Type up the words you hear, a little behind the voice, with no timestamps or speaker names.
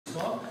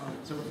Well,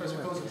 so Professor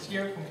Coles is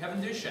here from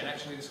Cavendish, and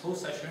actually this whole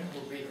session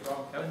will be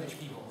from Cavendish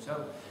people.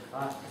 So,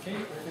 okay,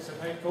 Professor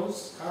how it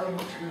goes, Chiral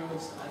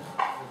materials and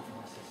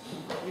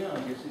yeah, I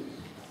guess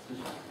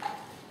it's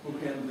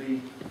bookend the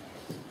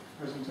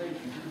presentation,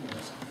 isn't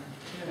it?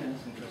 Yeah,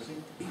 that's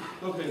interesting.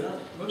 Okay,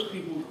 most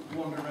people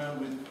wander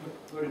around with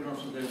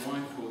photographs of their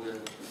wife or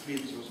their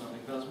kids or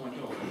something. That's my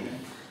job, okay?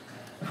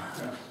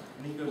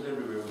 And he goes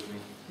everywhere with me.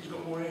 He's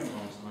got more air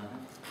miles than I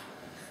have.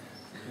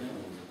 Okay.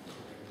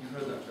 You've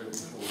heard that joke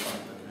before,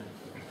 right?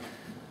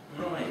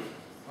 Okay. Right.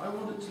 I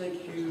want to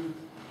take you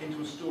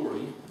into a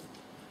story,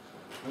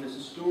 and it's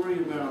a story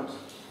about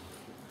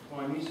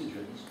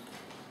bimesogens.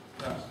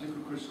 That's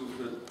liquid crystals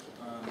that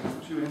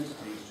have two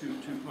entities,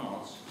 two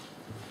parts,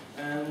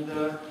 and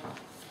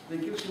they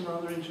give some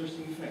rather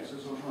interesting effects,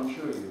 as I'll try and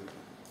show you.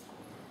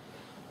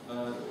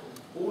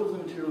 All of the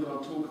materials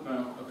I'll talk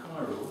about are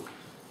chiral,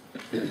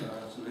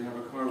 so they have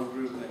a chiral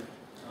group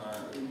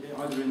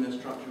either in their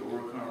structure or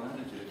a chiral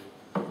additive.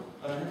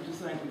 I have to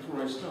thank,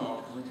 before I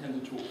start, because I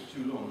tend to talk for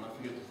too long and I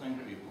forget to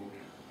thank people,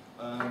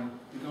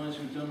 the guys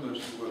who've done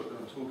most of the work that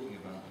I'm talking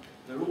about.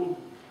 They're all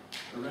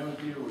around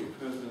here, or you've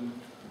heard them,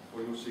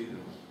 or you'll see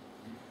them.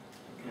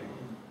 Okay.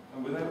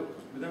 And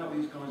without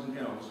these guys and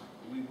gals,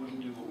 we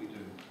wouldn't do what we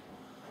do.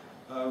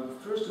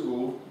 First of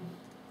all,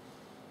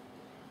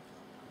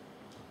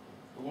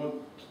 I'm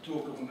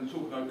going to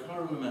talk about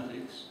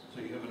chiromimetics.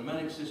 So you have a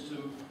pneumatic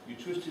system, you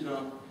twist it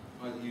up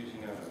either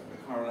using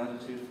a chiral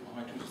additive, a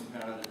high twisting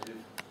power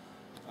additive,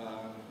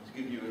 to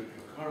give you a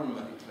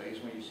chiromimetic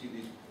phase where you see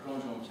these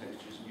Rajon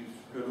textures, and you've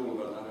heard all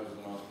about that over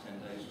the last 10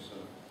 days or so.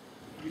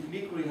 You can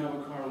equally have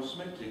a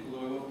chirosmectic,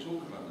 although I won't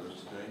talk about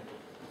those today,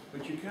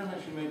 but you can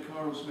actually make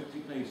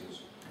chirosmectic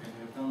lasers, and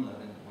we have done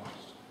that in the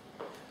past.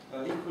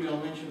 Equally,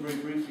 I'll mention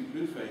very briefly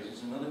blue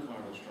phases, another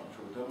chiral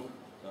structure, a double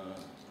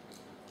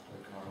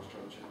chiral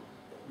structure,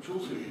 which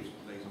also gives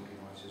lasing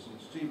devices, and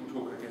Steve will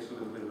talk, I guess, a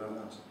little bit about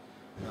that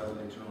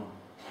later on.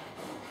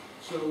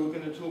 So we're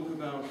going to talk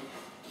about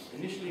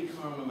initially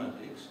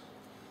chiromimetics,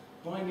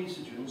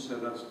 bimesogens, so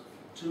that's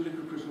two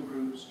liquid crystal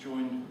groups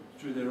joined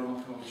through their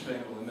arc-on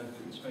chain or the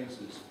methylene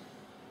spaces.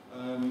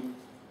 And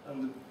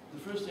the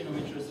first thing I'm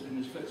interested in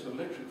is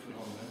flexoelectric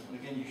phenomena, and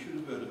again you should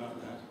have heard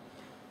about that.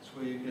 It's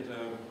where you get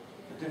a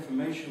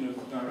deformation of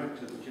the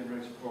director that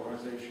generates a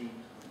polarization,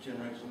 that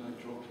generates an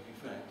electro-optic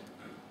effect.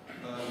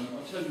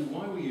 I'll tell you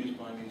why we use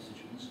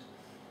bimesogens,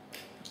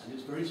 and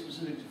it's very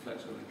specific to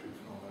flexoelectric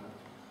phenomena.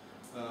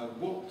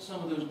 What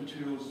some of those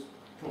materials'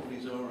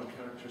 properties are and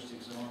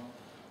characteristics are,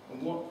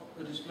 and what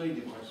a display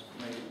device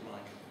may look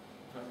like.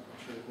 In fact, I'll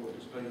show you what a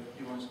display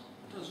device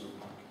does look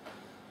like.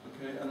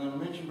 Okay, and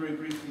I'll mention very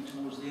briefly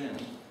towards the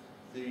end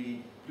the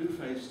blue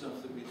phase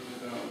stuff that we did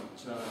about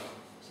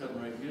 7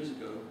 or 8 years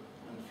ago,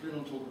 and Flynn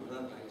will talk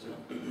about that later,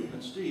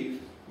 and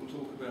Steve will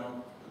talk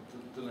about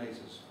the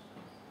lasers.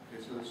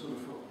 Okay, so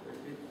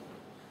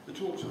the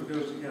talk sort of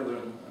goes together,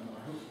 and I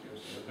hope it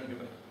goes together.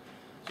 Anyway.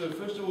 So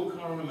first of all,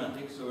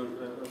 chiromimetics, so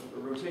a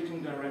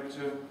rotating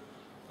director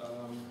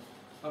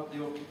up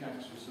the optic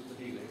axis of the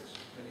helix.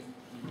 Okay?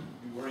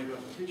 You worry about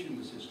the pitch in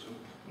the system,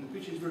 and the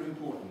pitch is very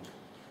important.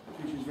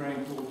 The pitch is very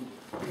important.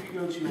 If you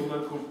go to your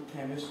local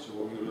chemist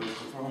or your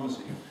local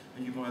pharmacy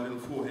and you buy a little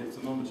forehead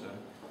thermometer,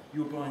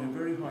 you're buying a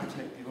very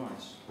high-tech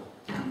device.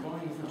 You're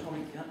buying a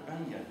photonic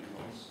band gap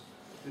device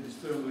that is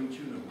thermally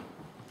tunable.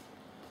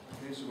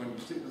 Okay, so when you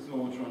stick the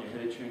thermometer on your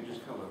head, it changes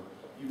colour.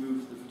 You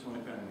move the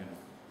photonic band gap.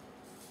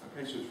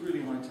 Okay, so it's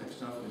really high-tech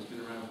stuff, and it's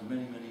been around for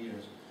many, many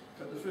years. In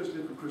fact, the first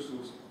liquid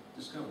crystals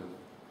discovered,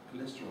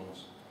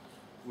 cholesterols,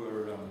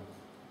 were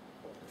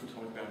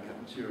photonic band gap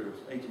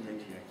materials,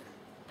 1888.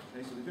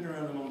 Okay, so they've been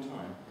around a long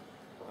time.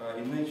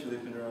 In nature,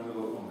 they've been around a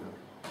lot longer.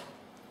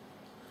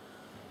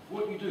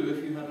 What you do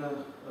if you had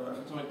a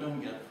photonic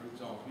band gap, for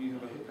example, you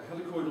have a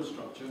helicoidal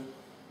structure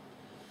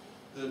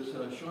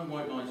that shine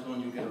white light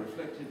on, you get a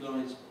reflected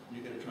light, and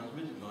you get a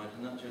transmitted light,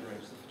 and that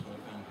generates the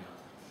photonic band gap.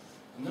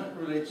 And that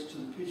relates to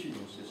the pitch in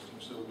your system.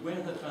 So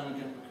where that band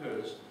gap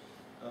occurs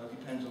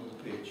depends on the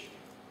pitch.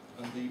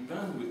 And the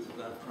bandwidth of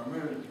that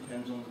primarily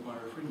depends on the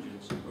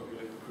birefringence of your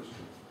liquid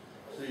crystal.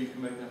 So you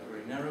can make that a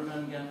very narrow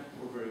band gap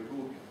or a very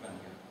broad band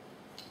gap.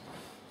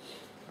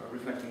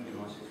 Reflecting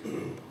device, if you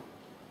will.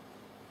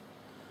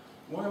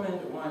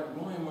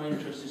 Why am I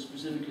interested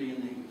specifically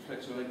in the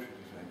flexoelectric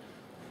effect?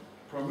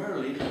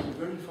 Primarily, it's a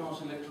very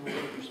fast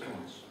electrolytic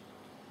response.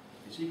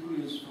 It's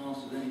equally as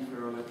fast as any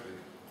ferroelectric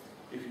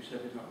if you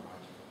set it up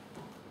right.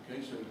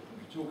 Okay, so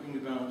we're talking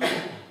about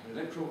an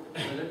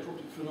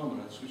electro-optic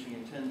phenomenon switching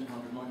in 10 to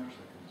 100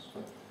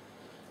 microseconds.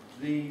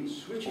 The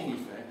switching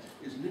effect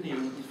is linear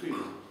with the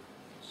field.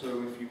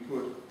 So if you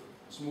put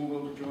small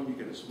voltage on, you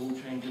get a small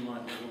change in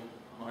light level,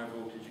 higher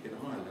voltage, you get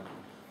a higher level,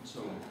 and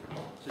so on.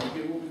 So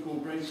you get what we call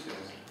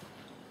grayscale.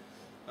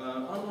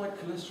 Unlike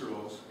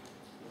cholesterols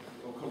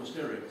or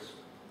cholesterics,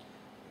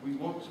 we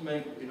want to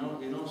make, in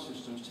our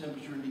systems,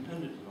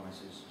 temperature-independent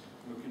devices.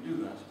 We can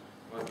do that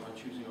by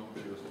choosing our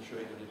materials and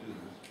showing how to do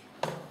that.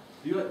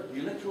 The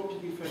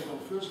electro-optic effect I'll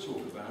first talk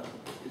about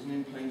is an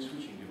in-plane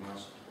switching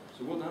device.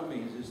 So what that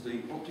means is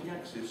the optic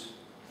axis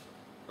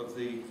of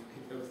the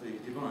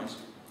device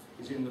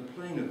is in the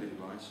plane of the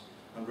device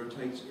and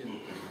rotates in the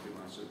plane of the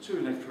device. So two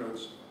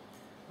electrodes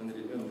and the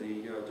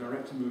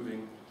director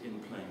moving in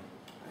plane.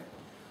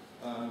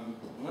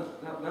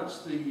 That's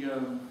the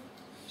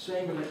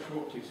same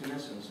electro-optics in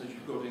essence as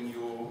you've got in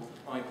your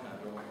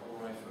iPad or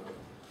iPhone.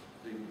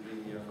 The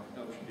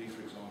LGD,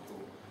 for example,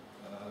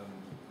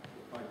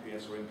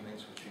 IPS or in-plane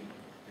switching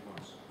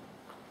device.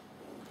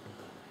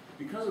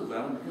 Because of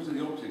that, and because of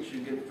the optics,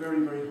 you get very,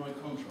 very high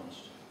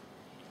contrast.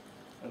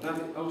 And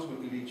that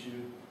ultimately leads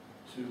you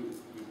to,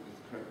 with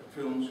the correct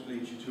films,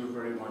 leads you to a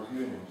very wide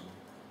viewing angle.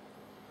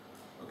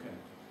 Okay.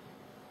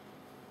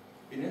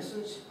 In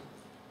essence,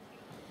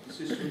 the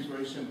system is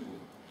very simple.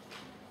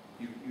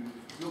 You've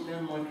looked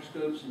down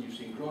microscopes and you've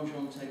seen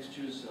Grandjean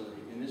textures, so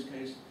in this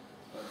case,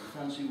 the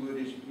fancy word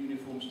is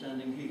uniform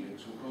standing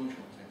helix or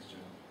Grandjean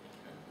texture.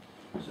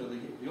 Okay. So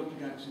the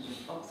optic axis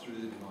is up through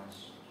the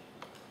device.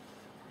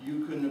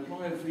 You can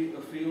apply a field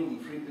and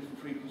different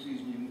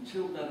frequencies, and you can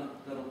tilt that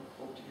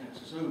optic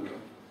axis over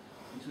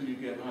until you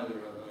get either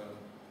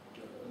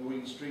an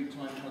oily streak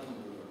type pattern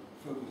or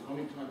a focal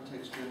conic type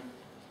texture,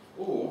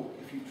 or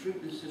if you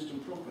treat this system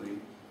properly,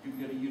 you can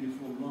get a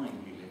uniform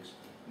line helix.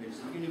 And it's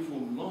the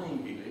uniform line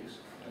helix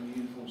and the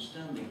uniform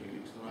standing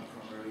helix that I'm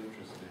primarily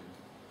interested in.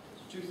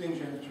 So two things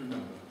you have to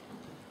remember.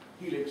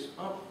 Helix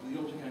up the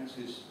optic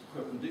axis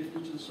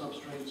perpendicular to the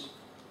substrates,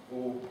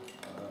 or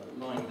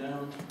lying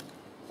down,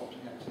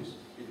 optic axis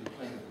in the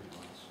plane of the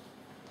device.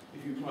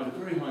 If you applied a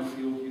very high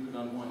field, you could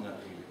unwind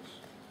that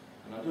helix.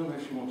 And I don't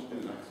actually want to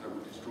do that because that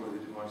would destroy the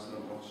device that I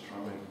want to try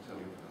and tell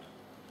you about.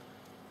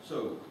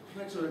 So,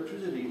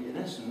 flexoelectricity, in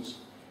essence,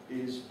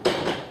 is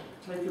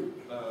take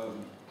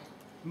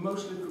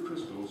most liquid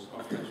crystals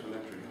are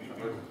flexoelectric.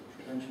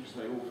 I mentioned to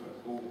say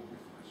all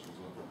crystals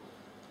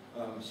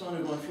are.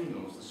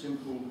 Cyanobiphenyls, the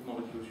simple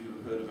molecules you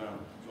have heard about,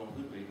 John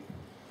Woodley,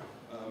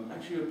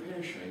 actually are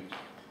pear-shaped.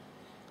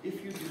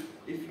 If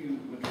you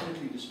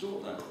mechanically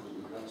distort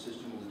that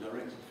system with a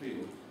directed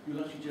field,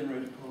 you'll actually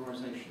generate a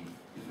polarization.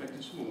 The effect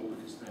is small, but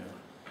it's there.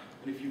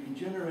 And if you can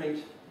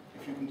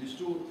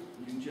distort,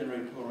 you can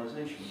generate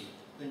polarization,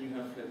 then you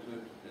have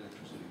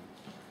flexoelectricity.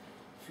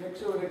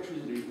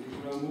 Flexoelectricity is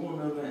no more,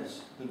 no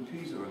less than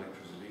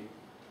piezoelectricity,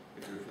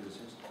 if you're a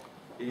physicist,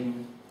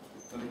 in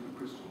a liquid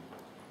crystal.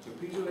 So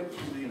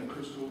piezoelectricity in a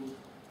crystal,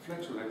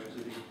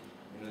 flexoelectricity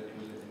in a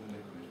liquid.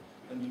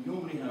 And you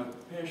normally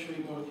have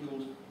pear-shaped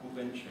molecules or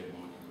bent-shaped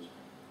molecules.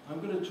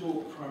 I'm going to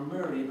talk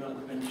primarily about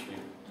the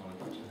bent-shaped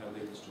molecules and how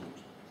they distort.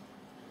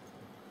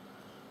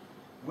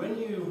 When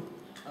you,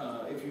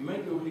 if you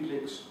make your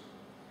helix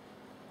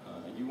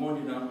and you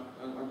wind it up,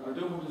 I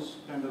don't want to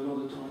spend a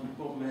lot of time.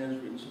 Bob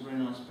Mayer's written some very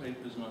nice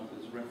papers, and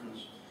there's a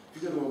reference.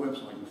 If you go to our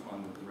website, you'll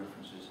find the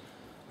references.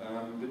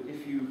 But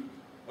if you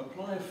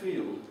apply a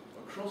field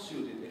across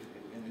your, if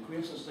in the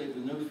quiescent state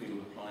with no field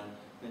applied,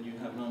 then you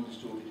have an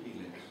undistorted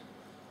helix.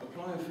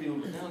 Apply a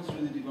field down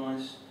through the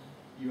device,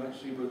 you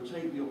actually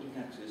rotate the optic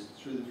axis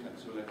through the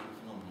flexoelectric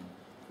phenomenon.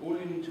 All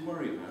you need to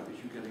worry about is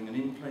you're getting an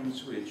in-plane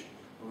switch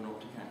of an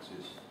optic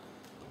axis.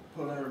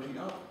 Polarity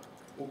up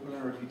or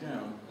polarity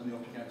down, and the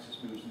optic axis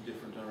moves in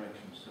different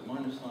directions. So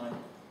minus high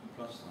and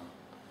plus high.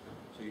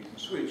 So you can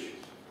switch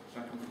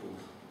back and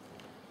forth.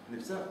 And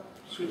it's that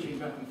switching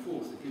back and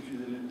forth that gives you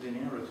the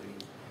linearity,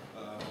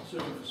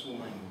 certainly for small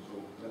angles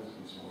or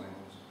relatively small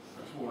angles.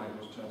 Small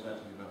angles turns out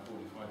to be about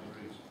 45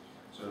 degrees,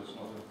 so it's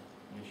not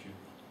an issue.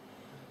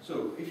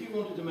 So if you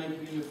wanted to make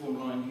a uniform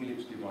line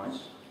helix device,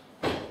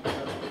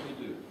 that's what you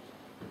do.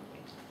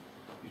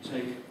 You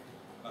take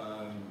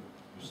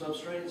your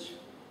substrates,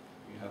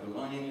 you have a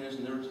line layers,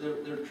 and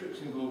there are tricks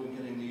involved in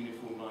getting the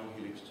uniform line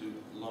helix to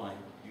lie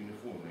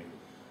uniformly.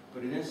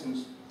 But in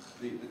essence,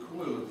 the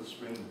coil of the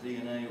spring, the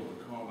DNA or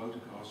the motor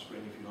car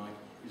spring, if you like,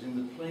 is in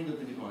the plane of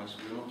the device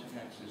with an optic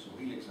axis or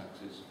helix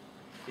axis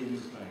in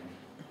the plane.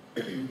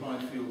 You apply a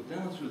field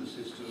down through the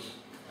system,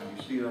 and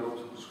you see that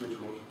optical switch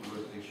or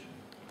optical rotation.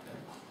 Okay.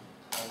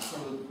 And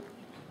some of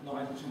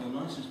the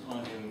nicest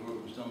pioneering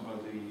work was done by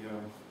the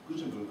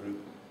Gutenberg group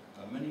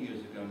many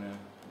years ago now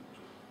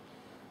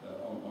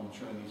on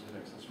showing these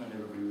effects. That's when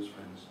everybody was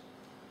friends.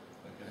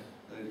 Okay.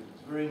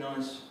 It's a very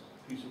nice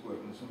piece of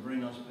work, and some very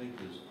nice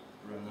papers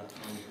around that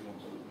time if you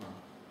want to look them up.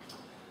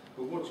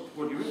 But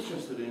what you're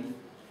interested in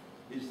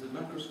is the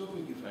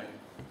macroscopic effect,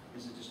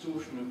 is the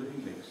distortion of the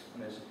helix,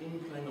 and there's an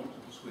in-plane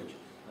optical switch,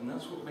 and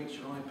that's what makes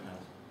your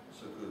iPad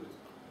so good.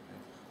 Okay?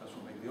 That's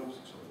what makes the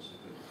optics of it so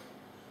good.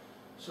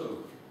 So,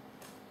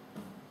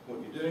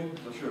 what you're doing,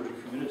 as I showed you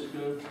a few minutes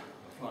ago,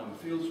 applying the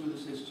fields through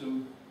the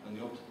system, and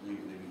if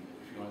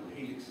you like, the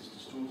helix is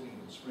distorting,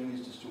 the spring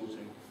is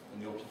distorting, and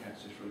the optic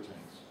axis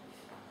rotates.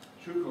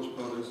 Through cross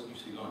polars, you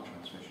see light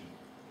transmission.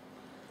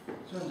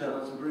 Turns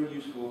out that's a very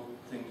useful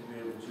thing to be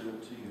able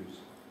to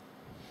use.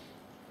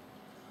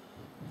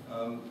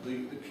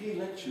 The key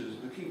lectures,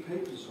 the key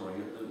papers, sorry,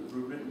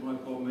 were written by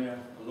Bob Mayer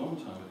a long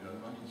time ago,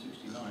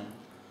 1969.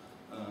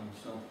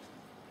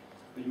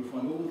 But you'll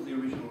find all of the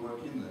original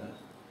work in there.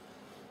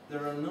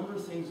 There are a number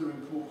of things that are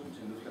important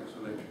in the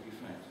flexoelectric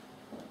effect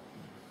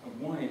and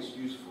why it's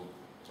useful.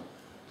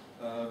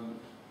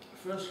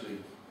 Firstly,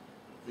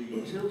 the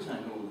tilt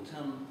angle, or the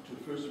time to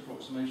first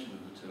approximation of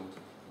the tilt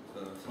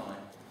thigh,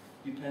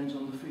 depends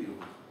on the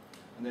field.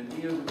 And then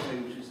E over K,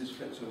 which is this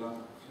flexoelectric or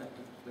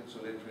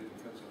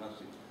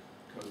flexoelastic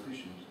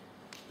coefficient.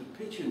 The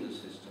pitch in the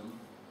system,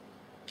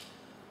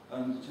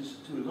 and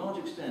to a large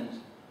extent,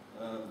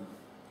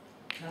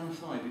 tan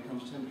thigh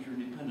becomes temperature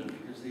independent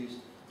because these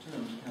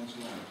terms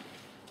cancel out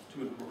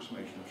to an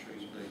approximation. I'll show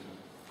you some data.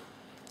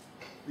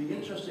 The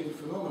interesting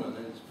phenomenon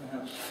that is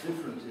perhaps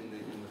different in the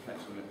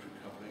flexoelectric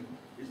coupling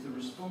is the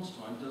response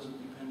time doesn't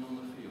depend on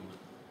the field.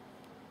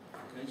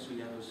 Okay, so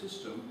you have a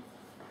system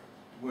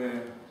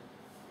where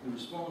the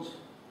response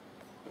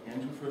to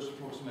a first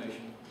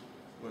approximation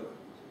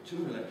to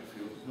an electric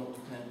field does not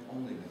depend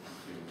on the electric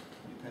field.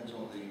 It depends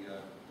on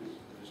the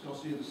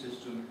viscosity of the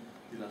system,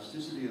 the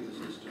elasticity of the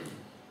system,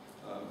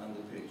 and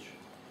the pitch.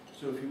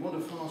 So if you want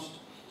a fast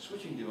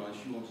switching device,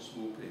 you want a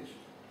small pitch.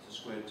 It's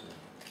a squared term.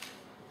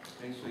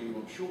 Okay, so you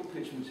want short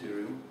pitch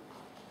material,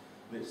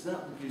 and it's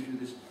that gives you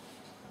this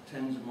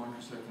tens of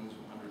microseconds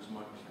or hundreds of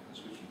microseconds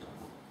switching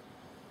time.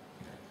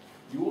 Okay.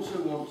 You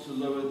also want to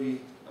lower the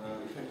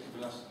effective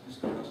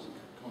viscoelastic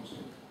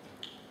constant.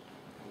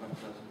 I'll come back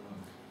to that in a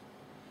moment.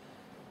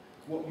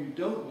 What you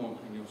don't want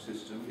in your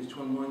system is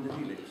to unwind the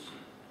helix.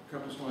 A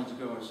couple of slides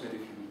ago I said if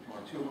you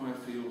apply too high a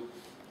field,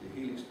 the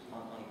helix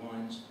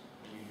unwinds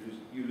and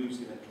you lose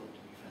the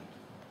electrolytic effect.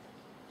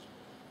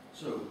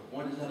 So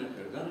why does that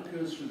occur? That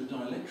occurs through the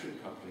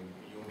dielectric coupling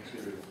in your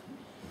material.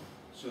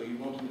 So you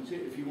want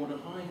if you want a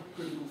high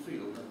critical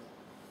field,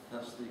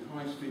 that's the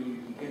highest field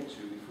you can get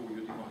to before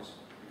your device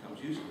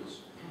becomes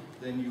useless,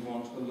 then you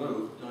want a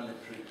low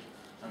dielectric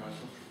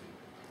anisotropy.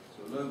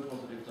 So a low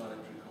positive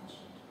dielectric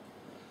constant.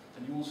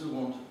 And you also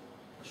want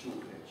a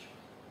short pitch.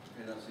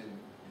 Okay, that's in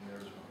there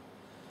as well.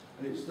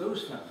 And it's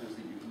those factors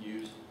that you can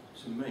use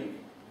to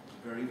make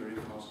very, very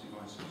fast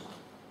devices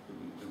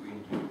that we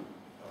do.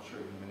 I'll show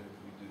you in a minute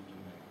that we do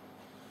make.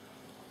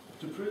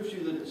 To prove to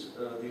you that it's,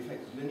 the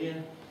effect is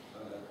linear,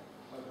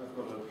 I've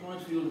got an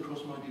applied field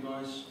across my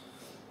device.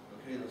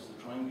 Okay, that's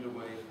the triangular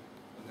wave.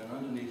 And then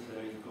underneath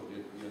there you've got the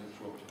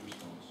electro-optic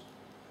response.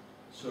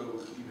 So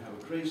you have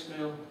a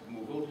grayscale. The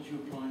more voltage you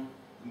apply,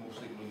 the more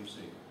signal you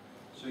see.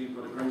 So you've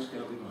got a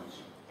grayscale device.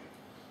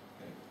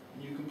 Okay.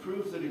 And you can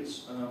prove that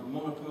it's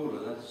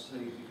monopolar. That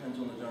depends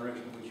on the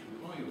direction in which you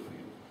apply your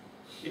field.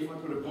 If I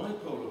put a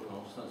bipolar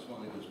pulse, that's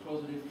one that goes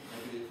positive,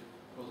 negative,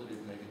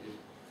 negative.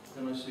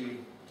 Then I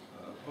see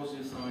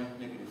positive thigh,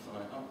 negative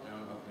thigh, up,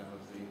 down of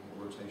the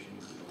rotation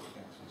of the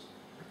optic axis.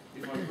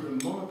 If I put a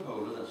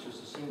monopolar, that's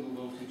just a single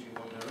voltage in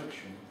one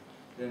direction,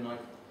 then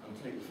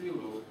and take the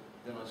field off,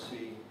 then I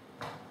see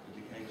the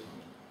decay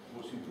time.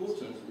 What's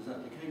important is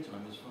that decay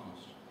time is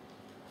fast.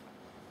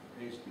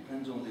 Okay, it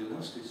depends on the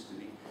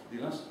elasticity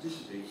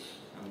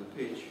and the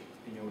pitch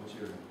in your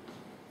material.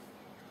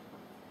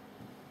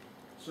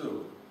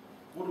 So,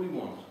 what do we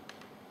want?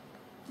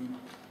 We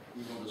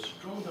want a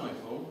strong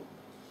dipole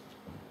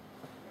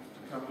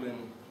to couple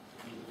in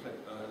with the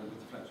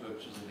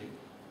flexoelectricity,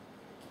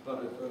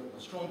 but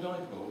a strong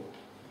dipole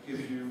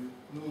gives you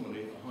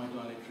normally a high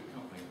dielectric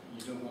coupling,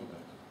 and you don't want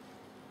that.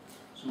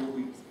 So what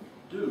we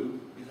do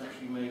is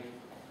actually make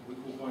what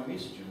we call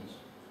bimesogens,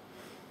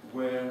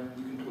 where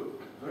we can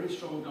put very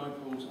strong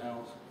dipoles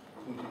out,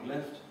 pointing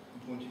left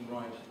and pointing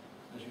right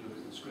as you look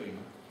at the screen.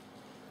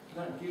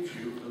 That gives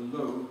you a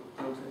low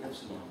delta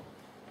epsilon.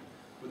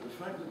 But the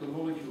fact that the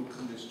molecule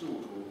can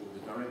distort, or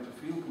the director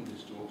field can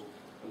distort,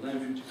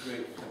 allows you to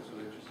create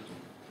flexoelectricity.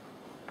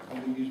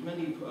 And we use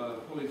many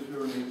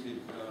polyfluorinated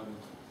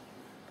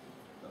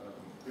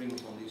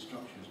rings on these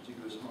structures to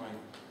give us high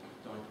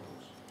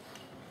dipoles.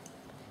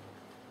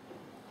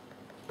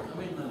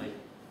 Come in, Melly.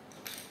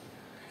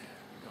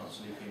 Can't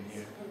sneak in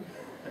here.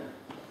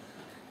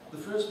 The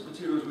first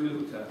materials we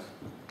looked at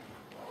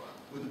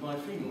were the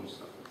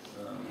biphenyls.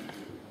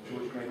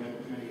 George Gray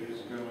many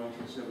years ago,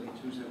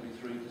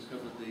 1972-73,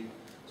 discovered the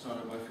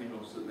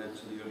cyanobiphenyls that led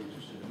to the early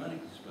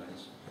pneumatic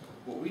displays.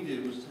 What we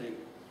did was take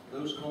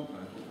those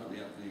compounds, the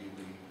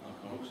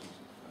alkyl oxide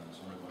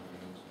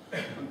cyanobiphenyls,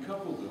 and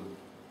couple them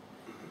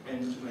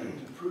end to end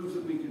to prove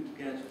that we could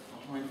get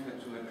a high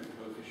flexoelectric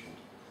coefficient.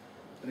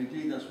 And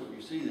indeed, that's what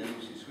you see there.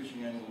 You see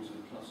switching angles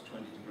of plus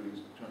 20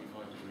 degrees,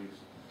 25 degrees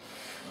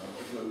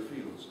of low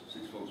fields,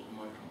 6 volts per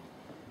micron.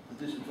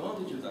 The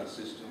disadvantage of that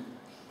system,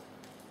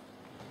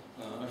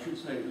 I should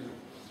say it was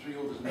 3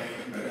 orders of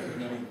magnitude better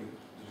than anything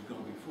that had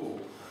gone before,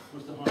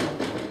 was the high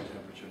operating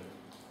temperature.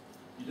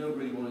 You don't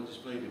really want a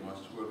display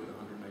device to work at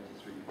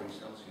 183 degrees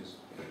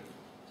Celsius.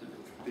 It's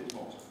a bit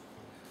hot.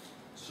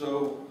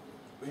 So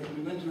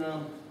we went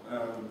around,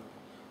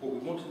 what we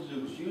wanted to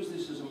do was use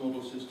this as a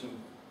model system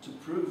to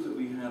prove that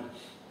we had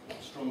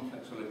strong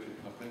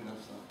flexoelectric coupling,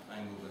 that's that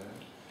angle there,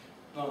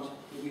 but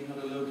that we had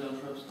a low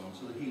delta epsilon,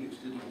 so the helix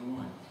didn't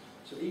unwind.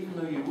 So even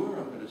though you were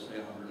up at, say,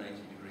 180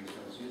 degrees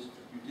Celsius,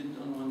 you didn't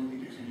unwind the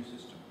helix in your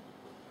system.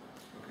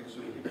 Okay,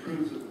 so it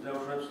proved that the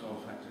delta epsilon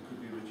factor could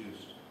be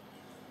reduced.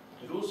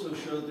 It also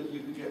showed that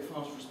you could get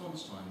fast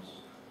response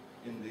times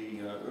in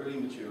the early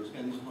materials.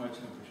 Again, these are high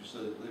temperatures,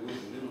 so they will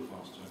be a little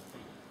faster.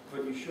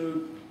 But you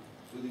showed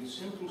with these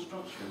simple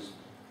structures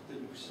that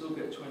you still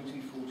get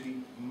 20,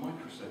 40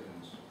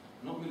 microseconds,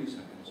 not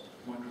milliseconds,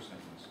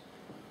 microseconds.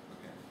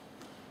 Okay.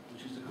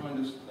 Which is the kind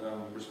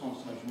of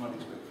response time you might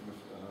expect from a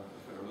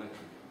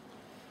ferroelectric.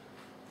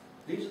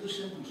 These are the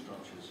simple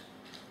structures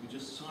with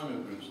just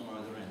sino groups on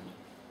either end.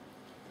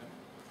 Okay.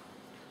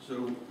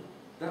 So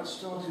that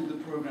started the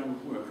program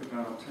of work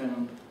about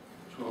 10,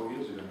 12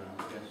 years ago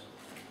now, I guess,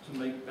 to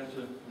make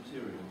better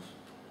materials.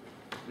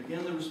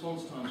 Again, the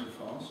response times are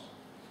fast.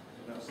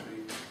 That's the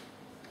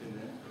in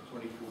there,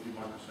 20, 40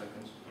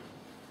 microseconds.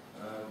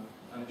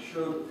 And it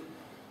showed,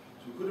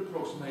 to a good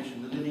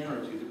approximation, the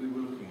linearity that we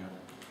were looking at.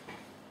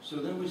 So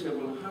then we said,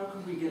 well, how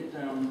can we get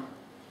down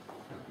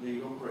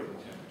the operating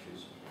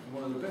temperatures? And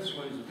one of the best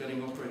ways of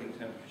getting operating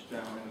temperatures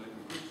down in a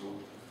liquid crystal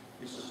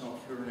is to start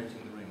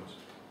fluorinating the rings.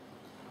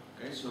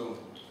 Okay, so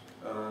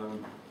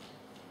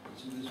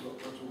that's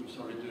what we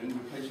started doing,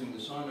 replacing the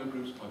sino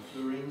groups by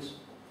fluorines.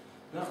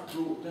 That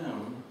brought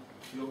down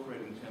the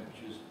operating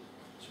temperatures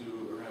to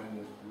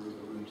around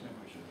room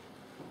temperature.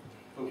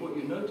 But what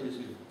you notice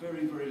is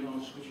very, very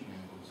large switching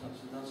angles.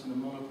 That's in a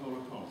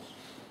monopolar pulse.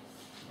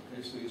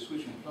 Okay, so you're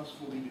switching plus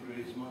 40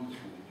 degrees, minus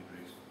 40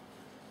 degrees.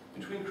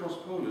 Between cross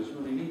polars,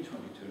 you only need 22.5.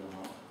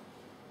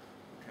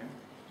 Okay?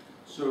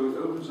 So it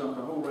opens up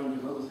a whole range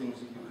of other things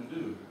that you can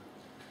do.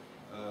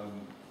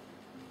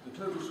 The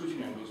total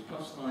switching angle is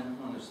plus 9,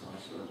 minus 9,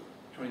 so that's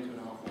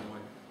 22.5 one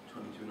way,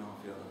 22.5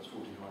 the other, that's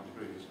 45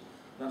 degrees.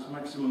 That's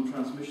maximum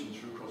transmission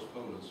through cross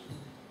polars.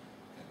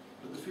 Okay.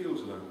 But the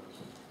field's low.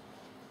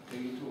 Okay,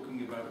 you're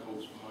talking about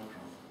volts per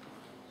micron.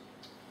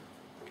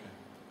 Okay.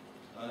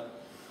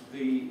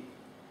 The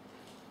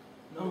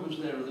numbers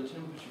there are the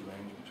temperature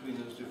range between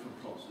those different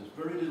plots. There's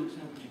very little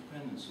temperature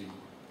dependency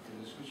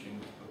in the switching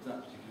of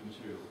that particular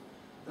material.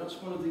 That's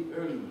one of the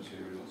early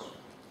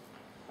materials.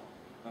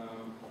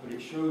 But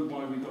it showed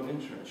why we got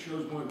interested.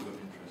 Showed why we got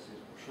interested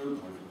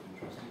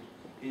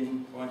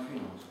in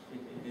biphenols,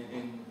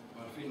 in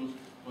biphenols,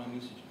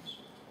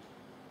 bimesogens.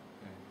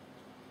 Okay.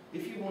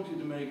 If you wanted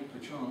to make,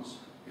 perchance,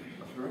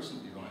 a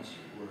fluorescent device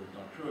or a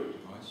dichroic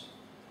device,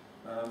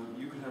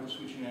 you could have a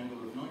switching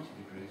angle of 90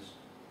 degrees,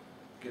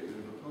 get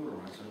rid of a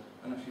polarizer,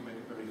 and actually make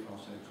a very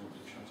fast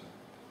electro-optic shutter.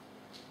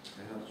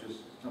 Okay, that's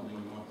just something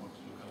you might want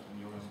to look up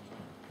in your own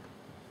time.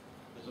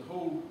 There's a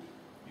whole.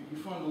 You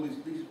find all these,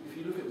 if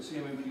you look at the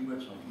CMMP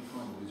website, you can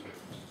find all these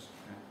references.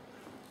 Okay?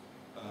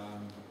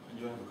 And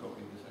you'll have a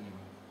copy of this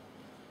anyway.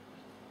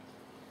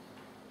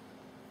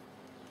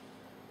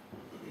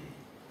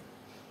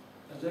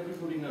 As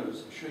everybody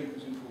knows, shape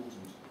is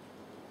important.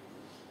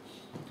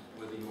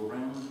 Whether you're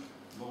round,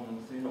 long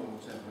and thin, or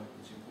whatever,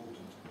 it's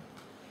important.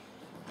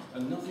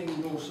 And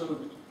nothing more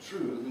so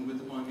true than with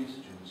the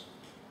bimesogens.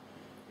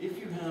 If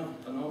you have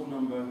an odd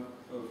number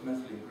of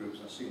methylene groups,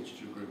 that's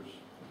CH2 groups,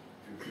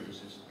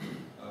 physicist,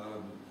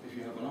 if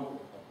you have an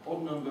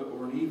odd number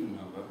or an even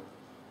number,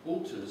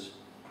 alters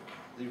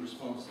the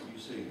response that you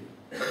see.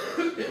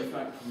 In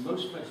fact, for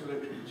most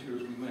flexoelectric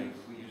materials we make,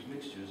 we use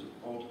mixtures of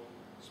odd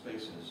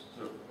spaces,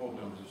 so odd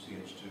numbers of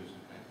CH2s.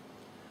 Okay,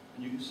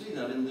 and you can see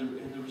that in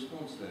the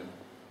response there.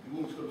 You've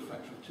almost got a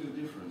factor of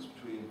 2 difference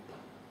between,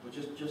 but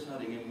just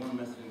adding in one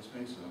methylene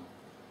spacer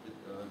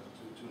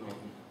to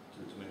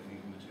make an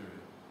even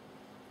material.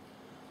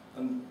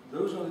 And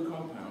those are the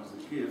compounds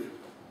that give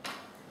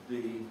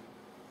the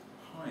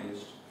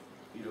highest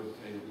EOK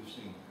that we've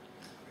seen.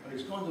 And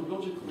it's kind of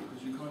logical,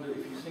 because you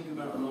if you think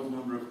about an odd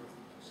number of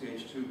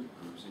CH2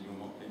 groups in your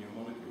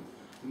molecule,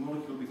 the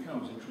molecule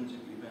becomes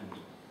intrinsically bent.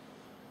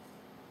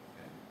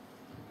 Okay.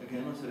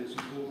 Again, I said it's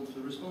important for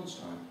the response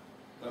time.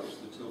 That was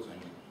the tilt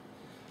angle.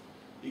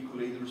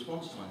 Equally, the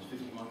response time is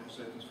 50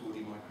 microseconds,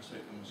 40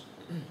 microseconds.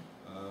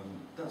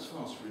 That's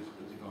fast for a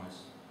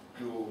device.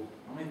 Your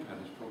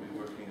iPad is probably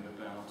working at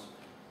about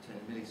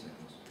 10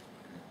 milliseconds.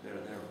 Okay.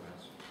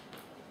 Thereabouts.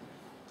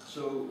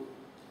 So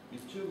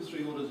it's 2 or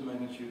 3 orders of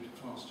magnitude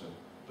faster.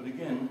 But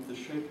again, the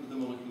shape of the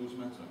molecules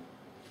matter.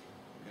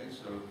 Okay,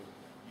 so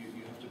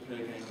you have to play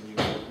a game when you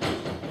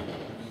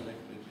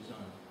molecular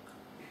design.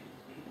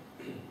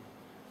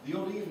 The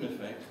odd-even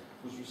effect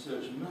was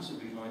researched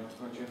massively by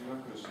Jeff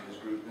Lacroix's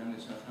group down in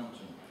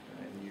Southampton,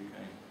 in the UK.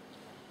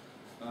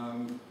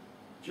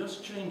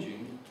 Just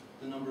changing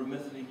the number of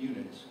methylene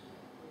units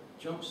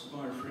jumps the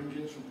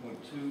birefringence from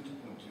 0.2 to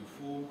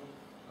 0.24,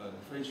 the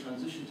phase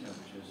transition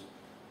temperatures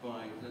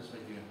by, let's say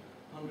here,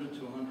 100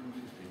 to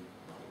 150.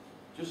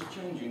 Just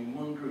changing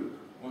one group,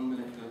 one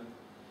molecular,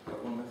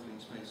 one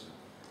methylene spacer.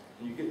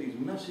 And you get these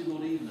massive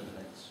odd-even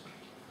effects,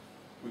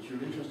 which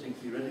are interesting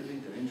theoretically,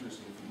 they're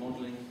interesting for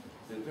modelling,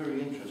 they're very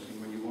interesting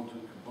when you want to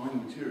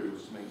combine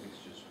materials to make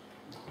mixtures.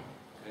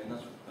 Okay, and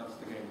that's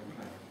the game we're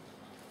playing.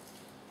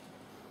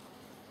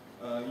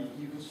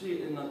 You can see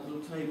it in that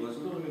little table.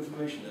 There's a lot of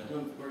information there.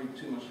 Don't worry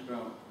too much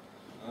about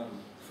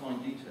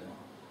fine detail.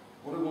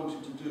 What I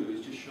wanted to do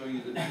is just show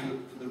you that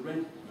for the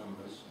red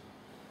numbers,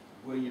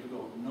 where you've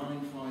got 9,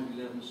 5,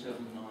 11, 7,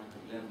 9,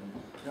 11,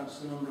 that's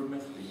the number of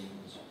methylene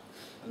units.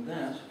 And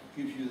that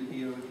gives you the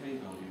EOK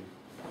value.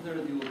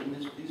 They're at the order, in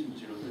these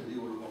materials, they're at the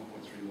order of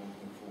 1.3,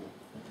 1.4.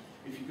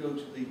 If you go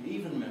to the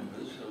even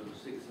members, so the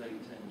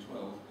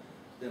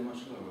they're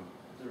much lower.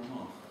 They're a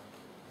half,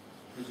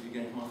 because you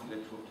gain half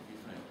electro-optic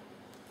effect.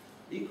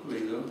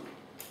 Equally though,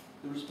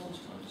 the response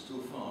time is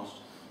still fast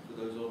for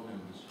those odd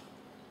members.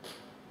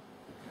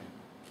 Okay.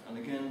 And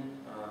again,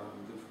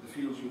 the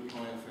fields you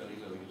apply are fairly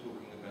low. You're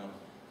talking about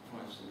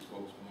 5-6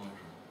 volts per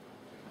micron.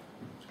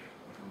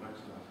 I'll come back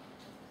to that.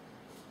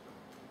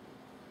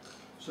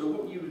 So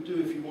what you would do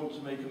if you want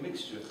to make a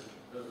mixture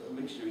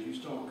is you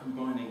start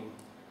combining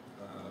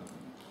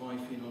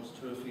biphenyls,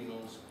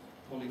 terphenyls,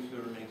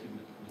 polyfluorinated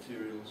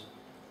materials,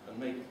 and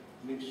make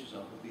mixtures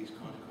up of these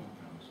kind of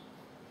compounds.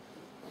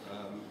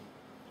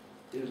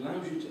 It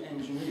allows you to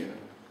engineer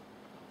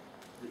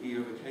the E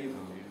over K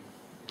value.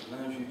 It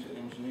allows you to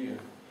engineer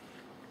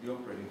the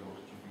operating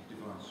voltage of your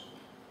device.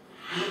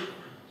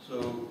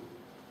 So,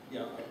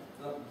 yeah,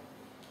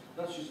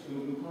 that's just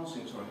in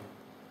passing. Sorry.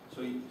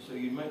 So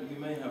you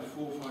may have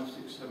 4, 5,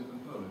 6, 7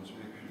 components. We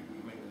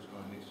make those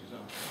kind of mixtures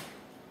up.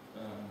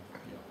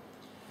 Yeah.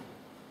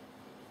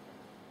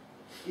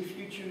 If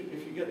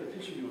you get the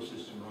pitch of your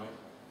system right,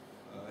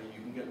 you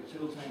can get the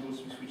tilt angles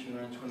switching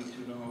around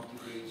 22.5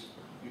 degrees.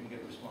 You can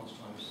get response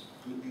times.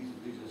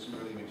 These are some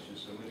early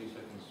mixtures, so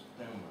milliseconds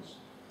downwards.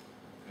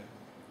 Okay.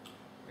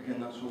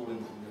 Again, that's all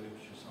in the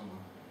literature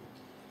somewhere.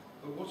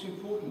 But what's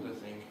important, I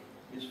think,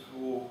 is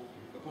for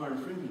a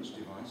bioinfringence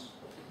device.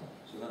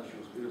 So that's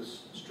your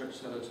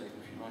stretch sellotape,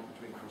 if you like,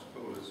 between cross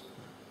polars.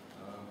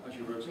 As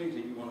you rotate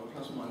it, you want a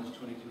plus minus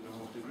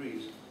 22.5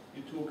 degrees.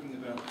 You're talking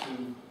about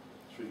 2,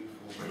 3,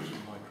 4 volts per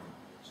micron.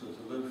 So it's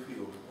a low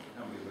field, it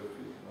can be a low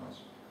field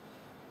device.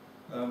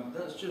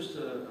 That's just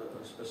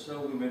a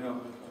cell we made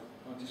up.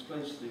 I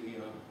displaced the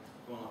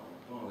bar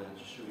there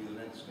to show you the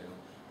length scale.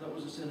 That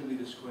was a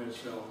centimetre square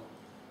cell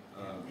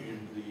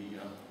in the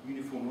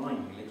uniform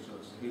line helix, so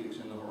it's the helix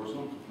in the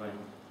horizontal plane,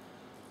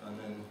 and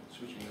then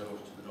switching that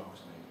off to the dark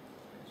state.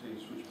 Okay, so you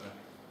switch back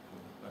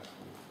and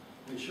forth.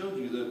 And it showed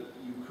you that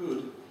you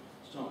could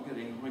start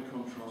getting high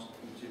contrast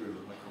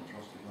material, high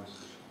contrast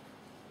devices.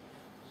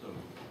 So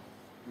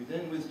we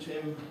then, with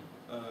Tim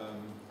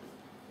and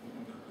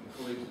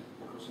colleagues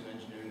across in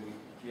engineering,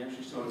 we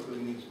actually started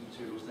putting these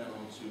materials down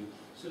onto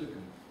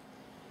silicon.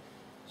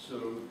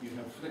 So you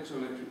have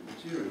flexoelectric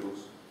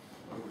materials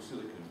over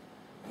silicon,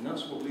 and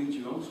that's what leads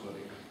you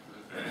ultimately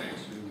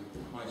to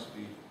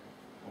high-speed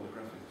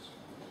holographics.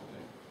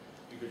 Okay?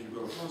 Because you've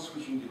got a fast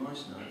switching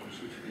device now, you can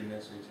switch it in,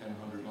 let's say, 10,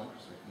 100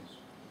 microseconds.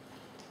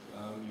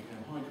 You can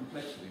have high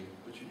complexity,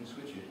 but you can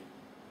switch it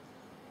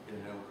in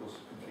an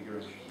L-cost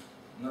configuration.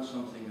 And that's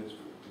something that's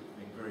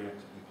being very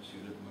actively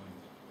pursued at the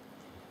moment.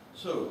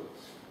 So,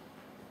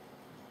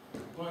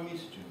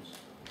 biomesogens.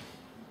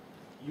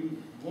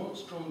 You want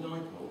strong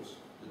dipoles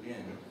at the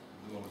end of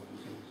the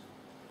molecules,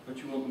 but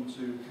you want them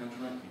to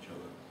counteract each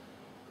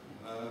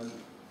other.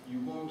 You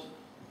want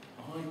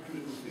a high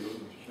critical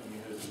field, which I've shown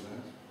you how to do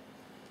that.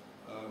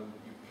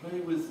 You play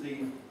with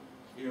the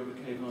E over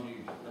K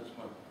value, that's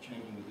by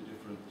changing with the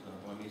different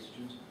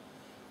biomesogens.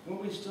 When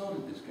we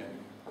started this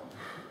game,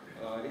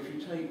 if you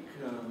take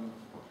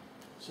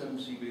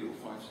 7CB or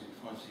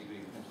 5CB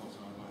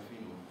pentoxide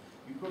biphenyl,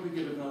 you probably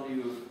get a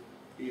value of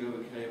E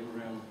over K of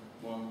around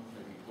 1,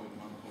 maybe 0.1,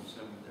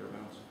 0.7,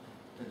 thereabouts.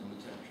 Depends on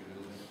the temperature a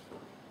little bit.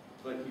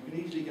 But you can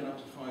easily get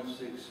up to 5, 6,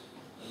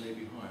 and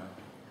maybe higher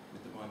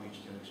with the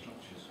bimesogenic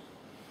structures.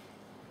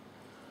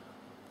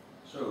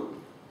 So,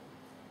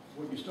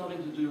 what you're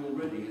starting to do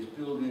already is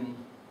build in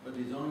a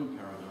design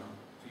paradigm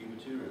for your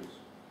materials.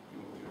 You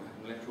have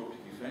an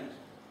electro-optic effect.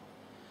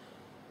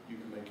 You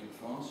can make it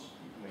fast,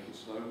 you can make it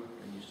slow,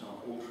 and you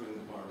start altering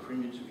the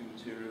birefringence of your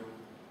material.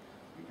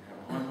 You can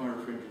have a high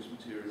birefringence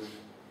material.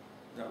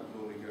 That would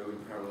normally go in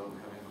parallel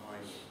with having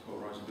high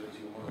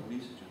polarizability on one of the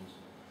mesogens.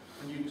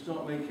 And you can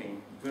start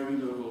making very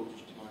low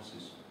voltage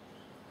devices.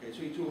 Okay,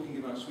 so you're talking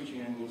about switching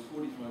angles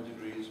 45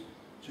 degrees,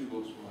 2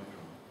 volts per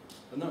micron.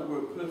 And that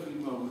worked perfectly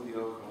well with the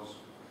LCOS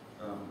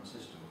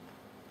system.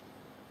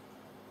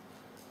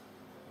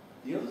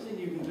 The other thing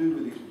you can do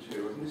with these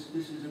materials, and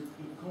this is a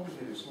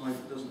complicated slide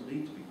that doesn't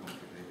need to be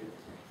complicated,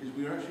 is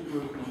we're actually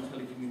working on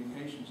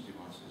telecommunications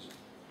devices.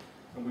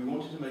 And we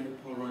wanted to make a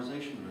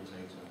polarization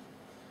rotator.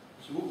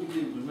 So what we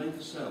did was make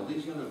a cell.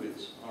 These yellow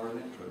bits are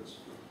electrodes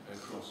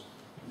across.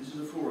 This is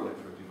a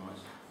 4-electrode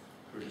device.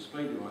 For a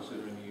display device,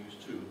 I'd only use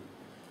 2.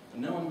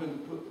 And now I'm going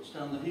to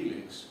stand the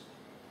helix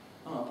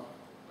up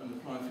and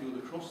apply a field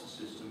across the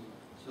system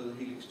so the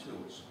helix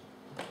tilts.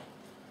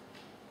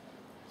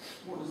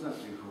 What does that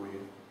do for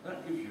you?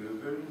 That gives you a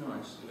very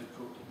nice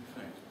electro-optic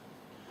effect.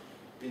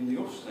 In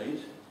the off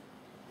state,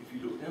 if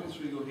you look down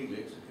through your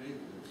helix, okay,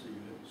 so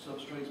you have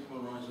substrates,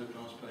 polarizer,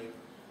 glass plate,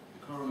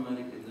 the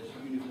chiromatic in this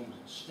uniform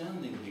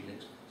standing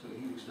helix, so the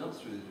helix is up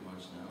through the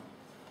device now,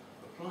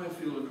 apply a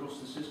field across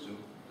the system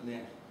and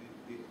the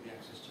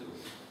axis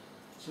tilts.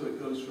 So it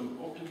goes from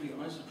optically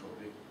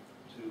isotropic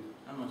to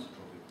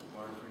anisotropic,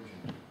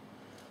 birefringent.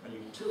 And you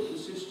tilt the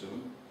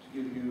system to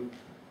give you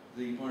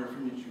the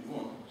birefringence you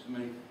want to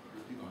make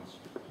the device.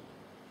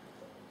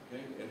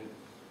 Okay, and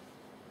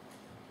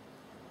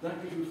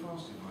that gives you a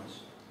fast device,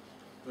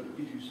 but it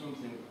gives you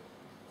something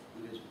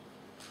that is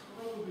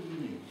probably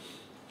unique,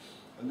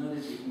 and that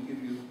is it can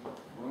give you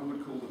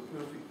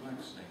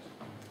state.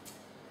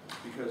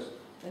 Because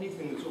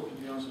anything that's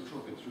optically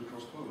isotropic through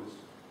cross polars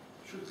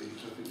should be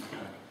perfectly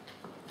black.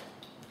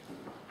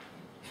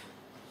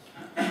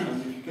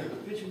 And if you get the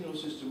pitch in your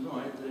system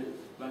right, the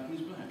black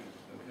is black.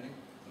 Okay?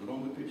 A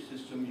longer pitch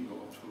system, you've got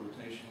optical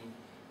rotation.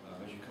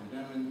 As you come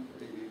down in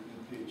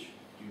pitch,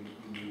 you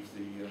move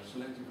the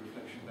selective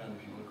reflection band,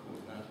 if you want to call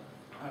it that,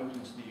 out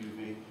into the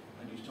UV,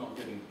 and you start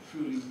getting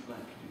truly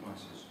black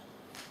devices.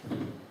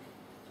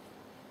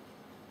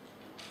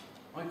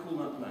 I call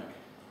that black.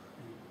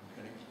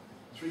 Okay?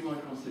 3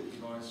 micron thick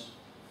device.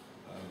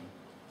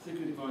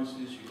 Thicker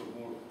devices, you've got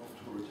more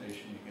optical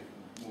rotation, you get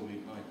more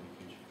light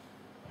leakage.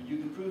 And you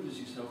can prove this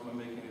yourself by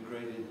making a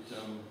graded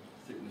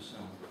thickness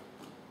cell.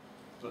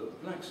 But the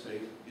black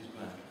state is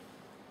black.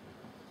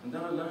 And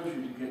that allows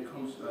you to get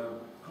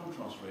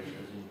contrast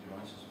ratios in your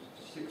devices,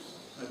 6,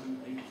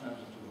 7, 8,000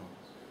 to 1.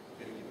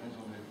 Okay, it depends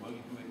on how well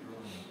you can make your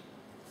own.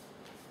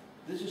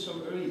 This is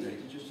some early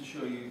data just to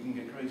show you can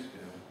get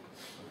grayscale.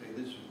 Okay,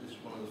 this is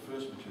one of the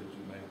first materials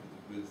we made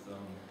with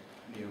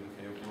Neo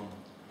KO1.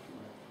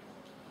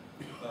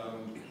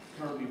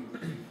 Currently,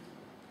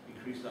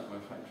 increase that by a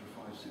factor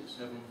of 5, 6,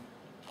 7,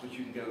 but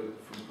you can go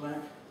from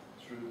black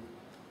through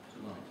to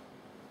light.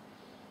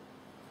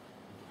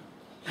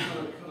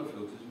 Colour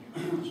filters, and you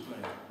can display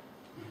it.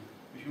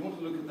 If you want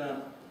to look at that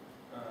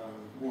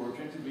more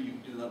objectively, you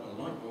can do that on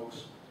a light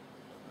box.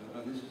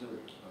 And this is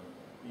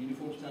a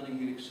uniform standing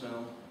helix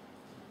cell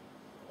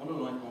on a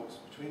light box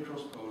between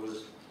cross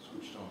polars,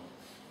 switched on.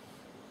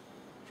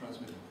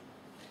 Transmitting.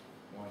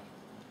 White.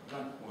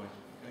 Black, white.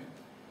 Okay?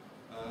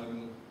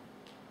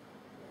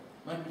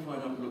 Magnified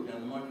up, look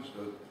down the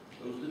microscope.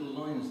 Those little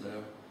lines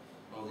there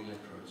are the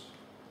electrodes.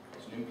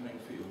 It's an in-plane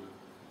field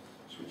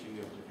switching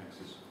the optic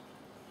axis.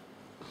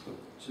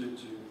 To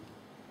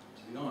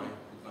the eye,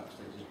 the black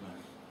state is black.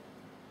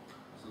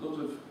 There's a lot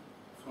of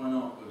fine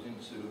art goes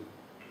into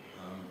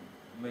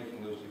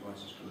making those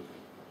devices good.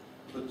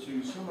 But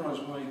to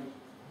summarise why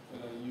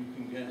you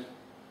can get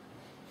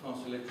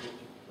fast electric,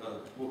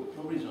 what the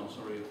properties are,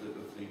 sorry, of the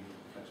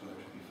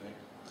flexoelectric effect,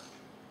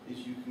 is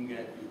you can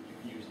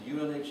use the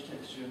ULH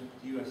texture,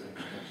 the USH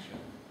texture.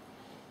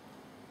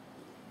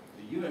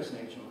 The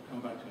USH, I'll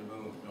come back to in a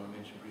moment when I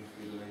mention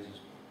briefly the lasers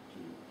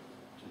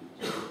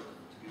to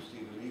give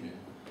Steve a lead in.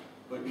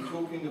 But you're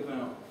talking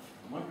about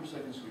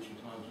microsecond switching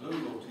times, low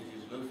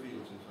voltages, low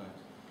fields in fact,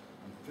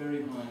 and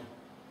very high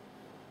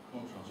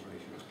contrast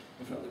ratios.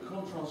 In fact, the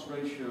contrast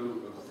ratio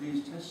of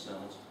these test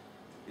cells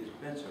is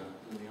better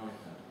than the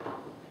iPad.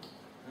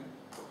 Okay?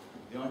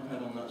 The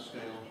iPad on that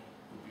scale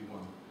would be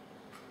 1.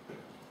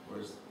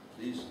 Whereas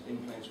these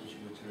in-plane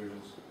switching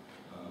materials,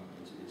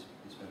 it's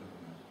better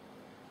than that.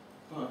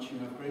 But you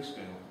have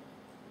grayscale.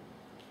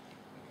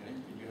 Okay?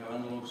 And you have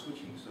analog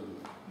switching, so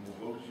the more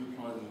voltage you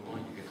apply, the more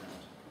light you get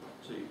out.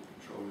 So you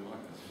control your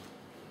light better.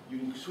 You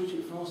can switch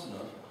it fast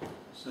enough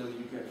so that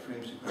you get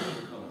frame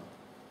sequential colour.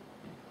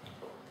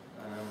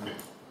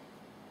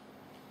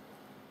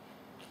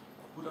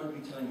 Would I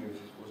be telling you if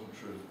this wasn't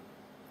true?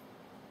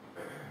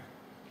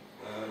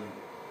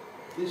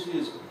 This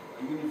is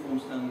a uniform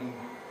standing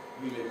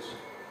helix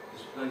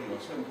display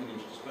device,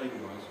 17-inch display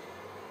device,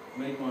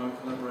 made by our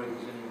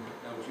collaborators in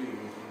LG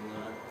in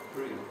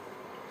Korea,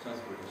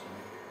 South Korea.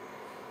 Sorry.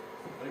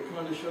 But it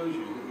kind of shows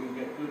you that you can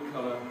get good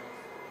colour,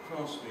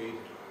 fast speed,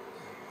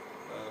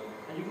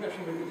 and you can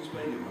actually make a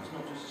display device,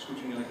 not just a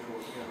switching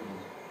electrode together.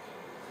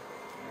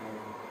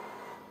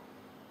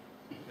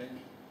 Okay,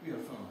 we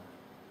have fun.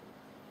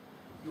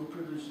 You're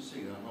privileged to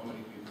see that. Not many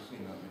people have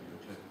seen that video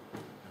clip.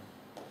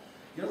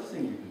 The other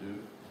thing you can do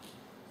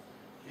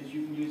is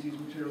you can use these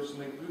materials to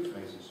make blue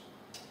phases.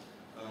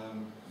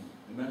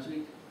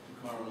 Pneumatic to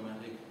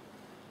chiral-pneumatic,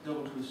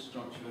 double twist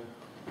structure,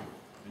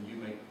 and you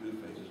make blue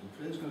phases. And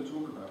Flynn's going to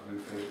talk about blue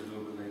phases a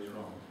little bit later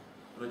on.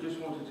 But I just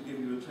wanted to give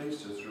you a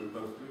taster through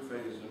both blue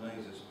phases and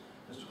lasers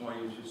as to why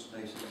you should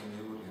stay sitting in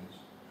the audience.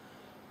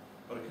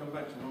 But I come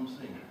back to one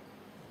thing.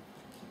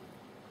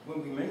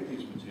 When we made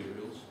these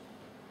materials,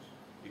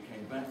 it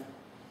came back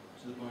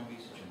to the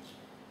bimesogens.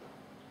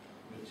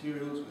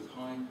 Materials with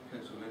high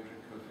photoelectric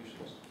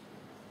coefficients.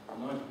 And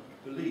I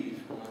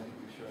believe, and I think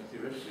we've shown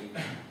theoretically,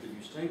 that you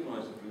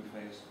stabilise the blue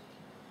phase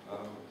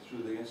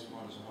through the S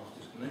minus half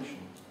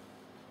disconnection.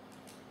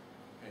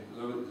 Okay,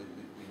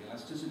 the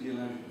elasticity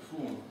allows you to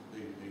form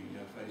the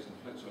phase, and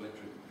the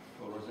flexoelectric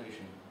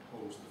polarization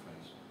holds the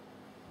phase.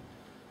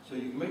 So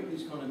you can make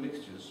these kind of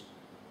mixtures.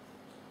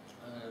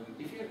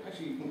 If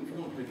you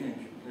want to play games,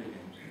 you can play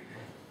games.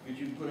 Because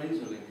you can put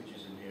laser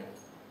linkages in here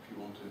if you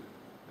want to,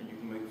 and you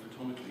can make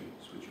photonically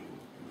switchable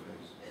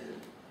phase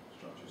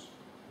structures.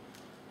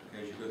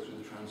 Okay, as you go through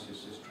the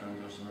transistors,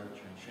 transistor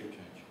change, shape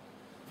change.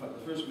 In fact,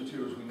 the first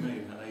materials we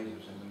made had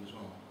lasers in them as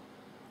well.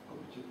 But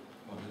we took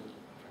one of it.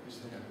 It's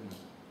there, isn't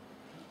it?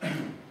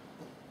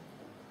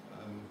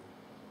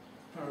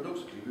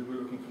 Paradoxically, we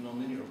were looking for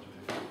nonlinear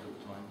optical at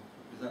the time,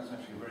 because that's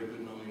actually a very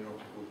good nonlinear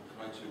optical to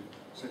try to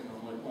second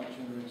on light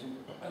generating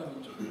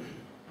element.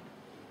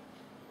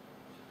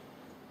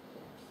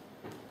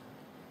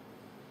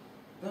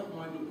 That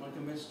might look like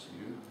a mess to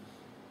you.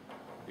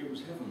 It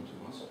was heaven to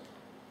us.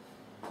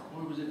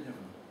 Why was it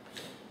heaven?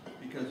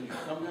 Because if you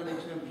come down in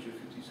temperature,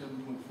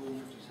 57.4,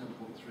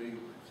 57.3, 57.2,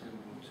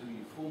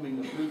 you're forming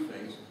a blue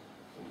phase,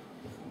 or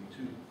you're forming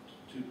two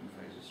blue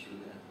phases through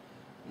there.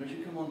 And as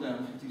you come on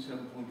down,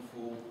 57.4,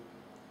 41,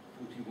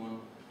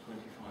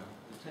 25,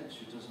 the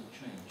texture doesn't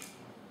change.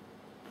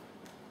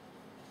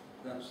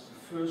 That's the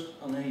first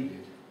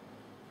unaided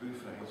blue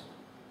phase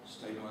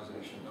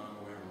stabilization that I'm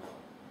aware of.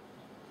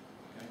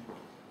 Okay?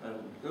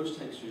 Those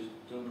textures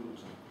don't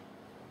alter.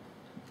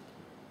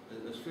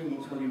 As Finn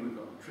will tell you, we've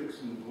got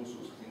tricks and all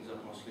sorts of things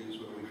up our sleeves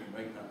where we can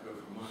make that go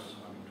from minus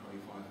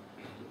 125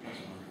 to plus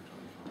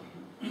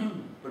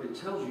 125. But it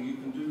tells you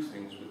can do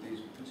things with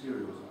these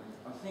materials.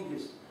 I think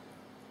it's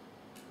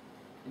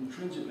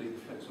intrinsically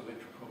the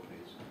flexoelectric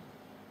properties.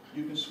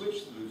 You can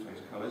switch the blue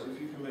phase colours if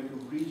you can make a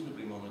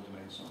reasonably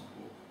monodomain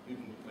sample. You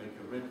can make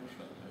a red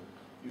reflector.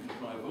 You can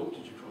apply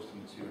voltage across the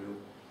material,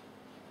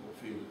 or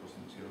field across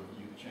the material,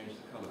 and you can change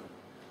the colour.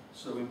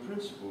 So in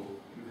principle,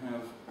 you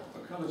have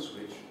a colour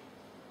switch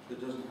that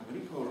doesn't have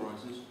any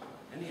polarizers,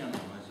 any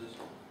analyzers.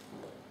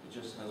 It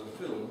just has a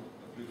film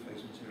of blue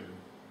phase material.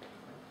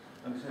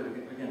 And I said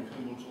again,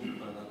 we'll talk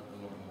about that a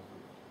lot more.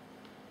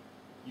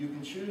 You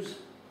can choose,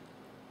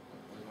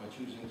 by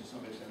choosing to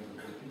some extent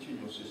the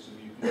continual system,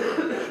 you can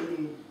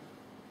tune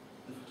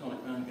the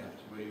photonic band gap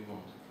to where you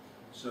want.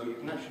 So you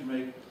can actually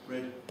make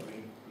red,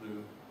 green,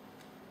 blue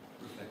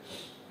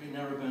reflectors. Okay,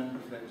 narrowband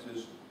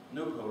reflectors,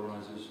 no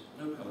polarizers,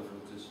 no color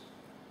filters,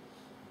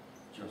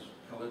 just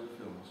colored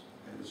films.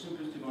 Okay, the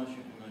simplest device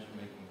you can imagine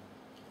making.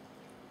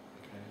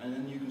 Okay, and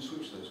then you can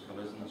switch those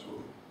colors, and that's what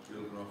the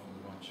little graph on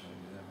the right showing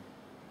you there.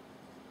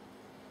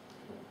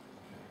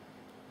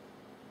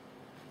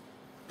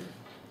 Okay.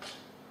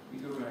 We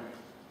go back.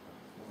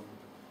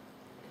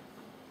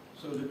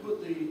 So to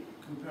put the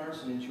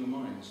comparison into your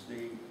minds,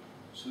 the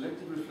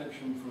selective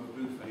reflection from a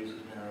blue phase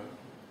is narrow,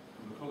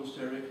 from a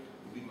cholesteric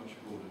will be much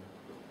broader,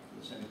 for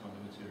the same kind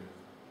of material.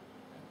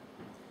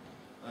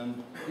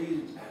 And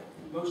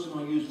most of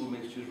my usable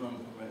mixtures run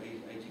from about 80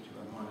 to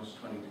about minus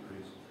 20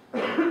 degrees.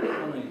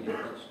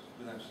 That's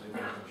without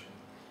stabilization.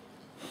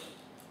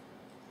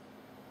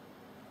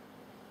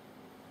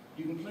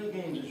 You can play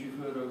games, as you've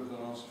heard over the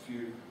last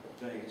few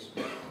days,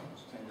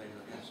 last 10 days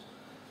I guess,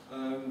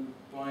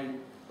 by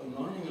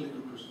aligning a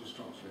liquid crystal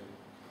structure,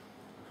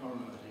 a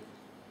chiromatic,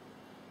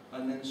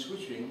 and then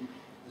switching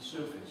the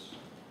surface.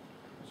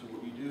 So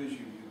what you do is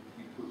you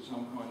put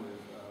some kind of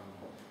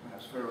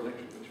perhaps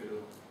ferroelectric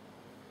material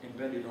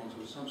embedded onto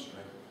a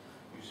substrate.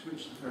 You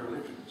switch the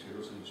ferroelectric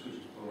material, so you switch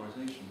its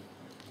polarization,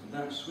 and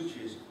that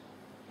switches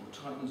or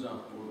tightens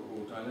up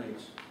or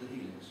dilates the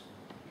helix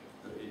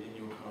in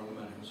your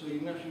chiromatic. So you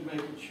can actually make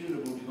a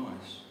tunable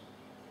device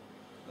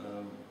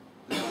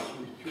that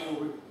is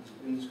pure,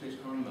 in this case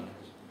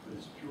chiromatic, but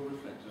it's a pure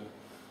reflector.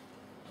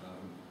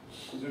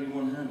 There's only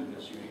one hand in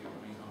this, so you're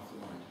running half the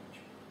light,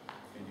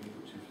 and you can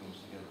put two films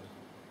together.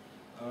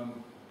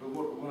 But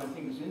what I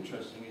think is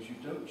interesting is you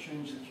don't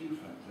change the Q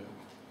factor,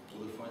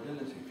 or the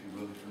fidelity, if you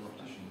will, if you're an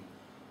optician,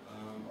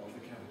 of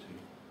the cavity.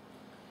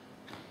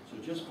 So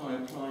just by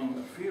applying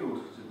a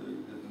field to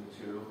the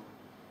material,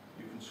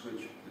 you can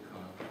switch the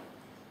colour.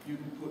 You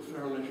can put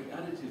ferroelectric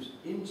additives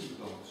into the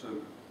bulb.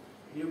 So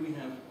here we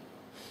have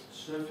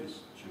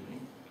surface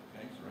tuning.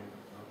 Okay, sorry.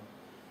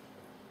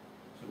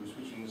 So we're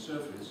switching the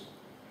surface.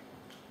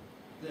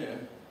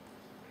 There,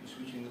 you're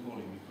switching the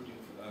volume. You're putting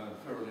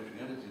ferroelectric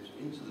additives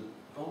into the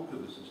bulk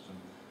of the system,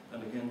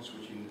 and again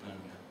switching the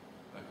band gap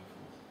back and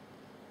forth.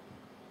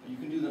 And you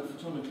can do that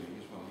photonically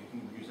as well. You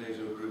can use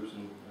ASO groups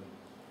and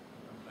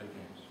play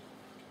games.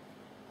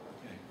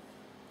 Okay.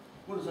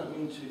 What does that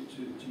mean to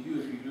you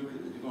if you look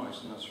at the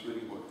device? And that's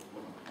really what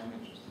I'm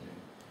interested in.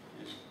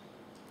 Is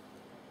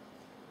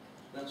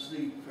that's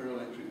the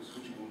ferroelectric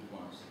switchable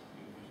device.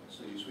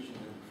 So you're switching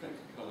the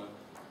reflected colour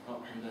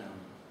up and down,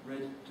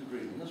 red to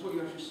green. And that's what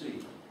you actually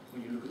see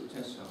when you look at the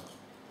test cell.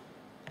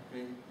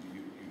 Okay,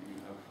 you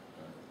have,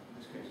 in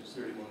this case, it's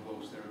 31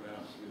 volts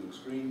thereabouts. It looks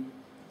green.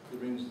 The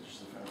rings are just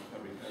the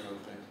fabric ferro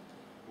effect,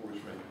 or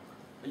it's red.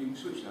 And you can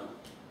switch that,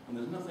 and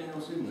there's nothing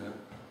else in there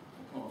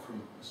apart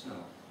from a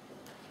cell.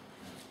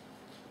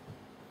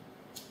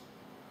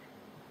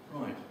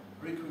 Right,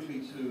 very quickly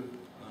to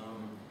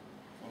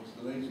onto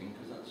the lasing,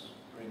 because that's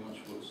very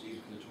much what Steve's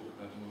going to talk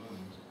about in a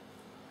moment.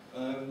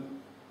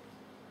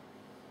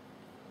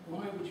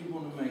 Why would you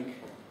want to make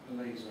a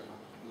laser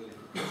with a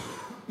liquid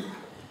crystal?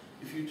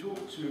 If you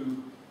talk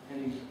to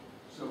any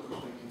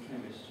self-respecting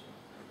chemist,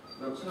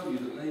 they'll tell you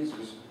that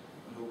lasers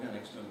and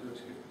organics don't go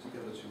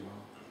together too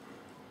well.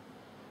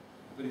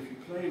 But if you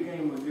play a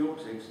game with the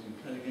optics and you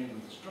play a game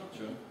with the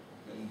structure,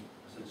 and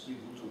as I said, Steve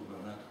will talk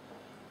about that,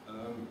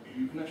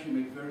 you can actually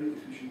make very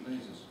efficient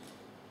lasers.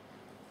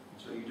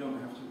 So you don't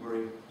have to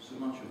worry so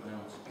much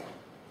about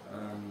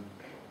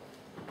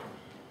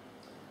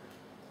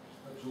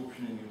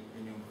absorption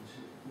in your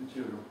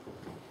material.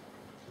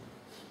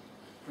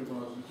 For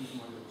example, I was looking for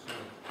my little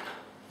toy.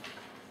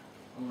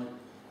 I like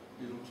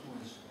little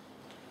toys.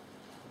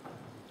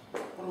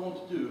 What I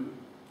want to do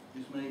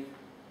is make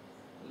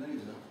a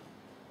laser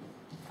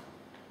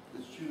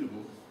that's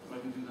tunable that I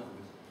can do that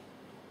with.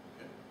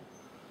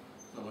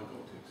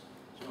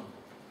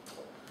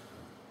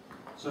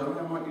 So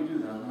how might you do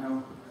that? And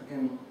how,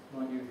 again,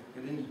 might you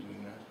get into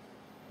doing that?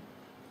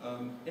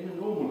 In a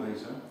normal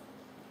laser,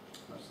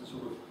 that's the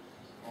sort of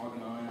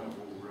argon ion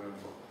or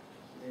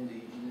ND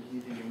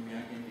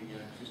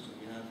system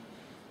you have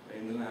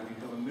in the lab. You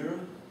have a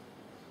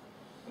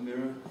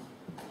mirror,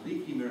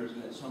 leaky mirror to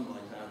let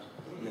sunlight out,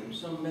 and then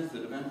some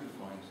method of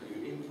amplifying. So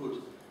your input,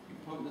 you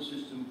pump the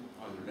system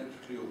either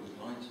electrically or with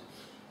light,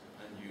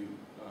 and you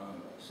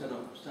set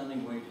up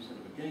standing wave, you set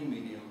up a gain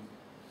medium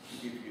to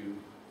give you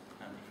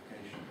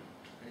amplification.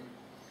 Okay?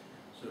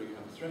 So you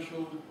have a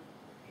threshold,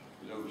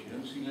 below which you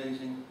don't see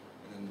lasing,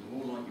 and then the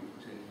more light you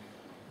put in,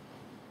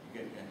 you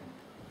get gain.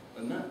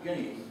 And that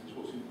gain is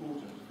what's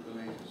important for the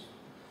lasers.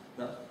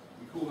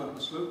 We call that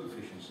the slope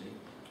efficiency,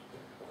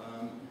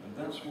 and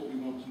that's what we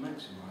want to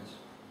maximize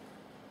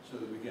so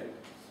that we get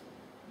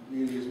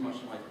nearly as much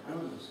light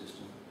out of the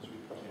system as we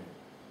put in.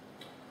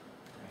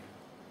 Okay.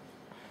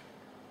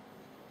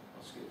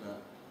 I'll skip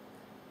that.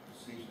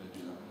 It's easy to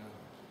do that now.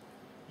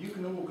 You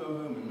can all go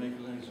home and make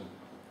a laser,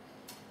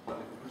 like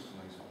a crystal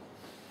laser.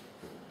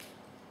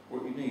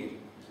 What you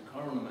need is a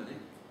chiral mimetic,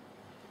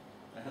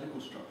 a helical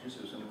structure,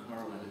 so some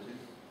chiral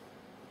additive.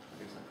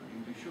 I guess that could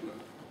even be sugar.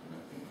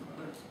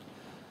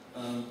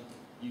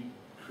 You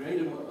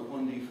create a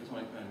 1D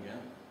photonic band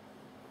gap,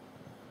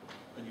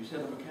 and you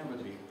set up a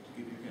cavity to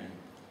give you gain.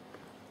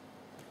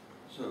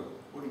 So,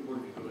 what have you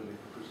got in the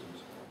crystals?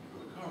 You've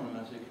got a chiral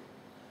mimetic,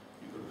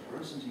 you've got a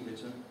fluorescent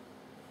emitter,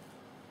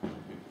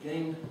 you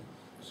gain,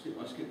 I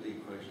skip the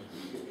equations, but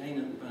you get gain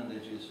at the band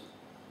edges,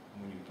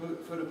 and when you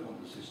photopump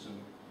the system,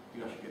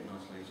 you actually get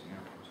nice lasing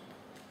output.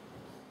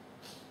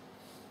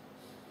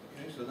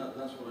 Okay, so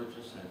that's what I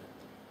just said.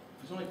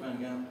 Photonic band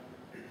gap,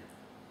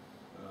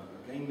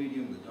 a gain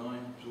medium, the dye,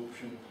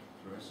 absorption,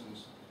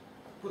 fluorescence,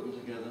 put them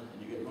together and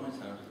you get light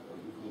out of what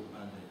we call the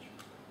band edge.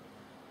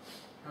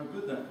 How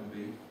good that can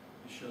be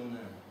is shown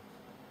there.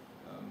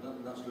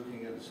 That's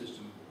looking at the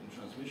system in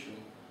transmission,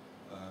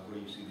 where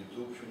you see the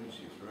absorption, you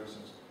see the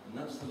fluorescence, and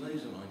that's the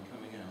laser line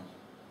coming out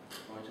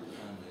right at the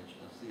band edge.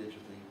 That's the edge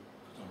of the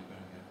photonic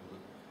band gap,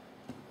 or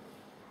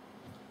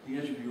the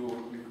edge of your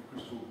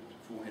crystal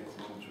forehead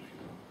thermometer, if you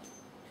will.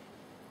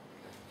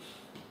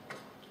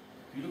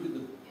 If you look at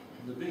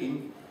the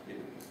beam that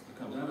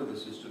comes out of the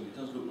system, it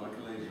does look like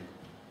a laser.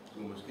 It's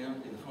almost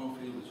in the far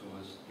field, it's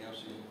almost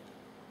Gaussian.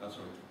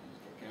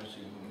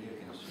 Gaussian or near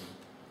Gaussian,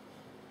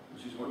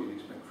 which is what you'd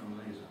expect from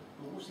a laser.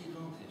 But what's the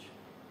advantage?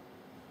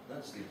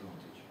 That's the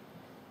advantage.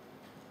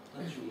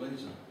 That's your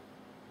laser.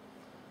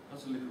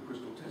 That's a liquid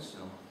crystal test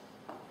cell,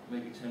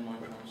 maybe 10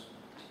 microns,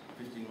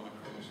 15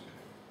 microns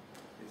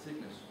in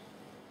thickness.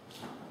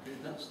 Okay,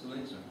 that's the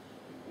laser.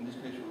 In this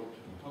case, you're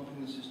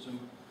pumping the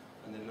system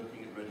and then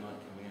looking at red light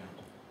coming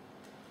out.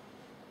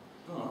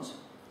 But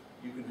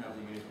you can have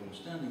the uniform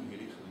standing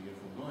helix or the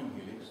uniform line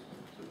helix,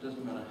 so it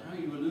doesn't matter how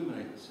you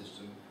illuminate the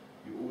system,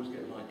 you always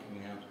get light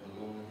coming out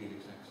along the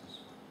helix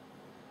axis,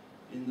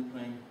 in the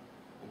plane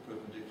or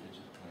perpendicular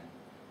to the plane.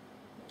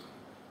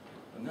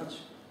 And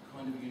that's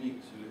kind of unique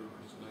to liquid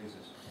crystal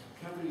lasers.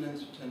 Cavity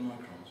lengths of 10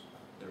 microns,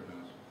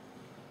 thereabouts.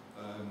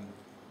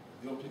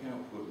 The optic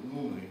output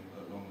normally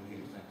along the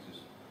helix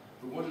axis.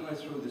 But why did I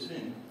throw this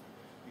in?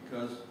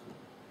 Because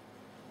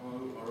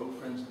our old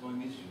friends, the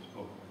bimesogens,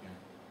 pop up again.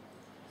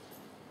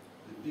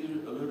 These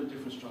are a load of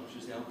different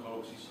structures, the alkyl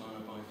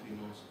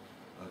oxycyanobiphenols,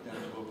 down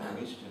to our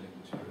bimesogenic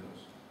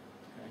materials.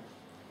 Okay?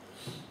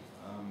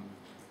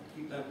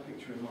 Keep that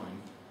picture in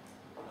mind,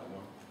 that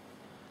one.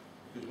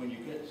 Because when you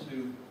get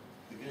to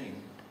the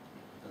gain,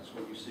 that's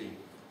what you see.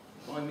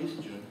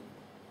 Bimesogen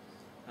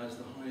has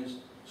the highest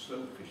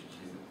slope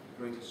efficiency,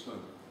 the greatest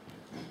slope,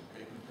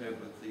 okay, compared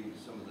with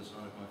some of the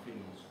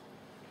cyanobiphenols.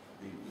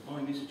 The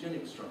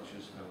bimesogenic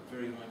structures have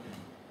very high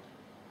gain.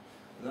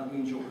 And that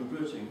means you're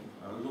converting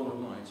a lot of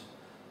light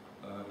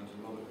into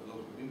a lot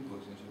of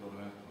input into a lot of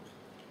output.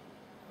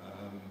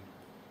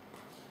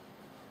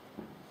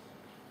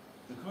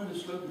 The kind of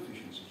slope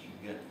efficiencies you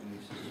get in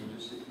these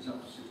systems is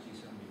up to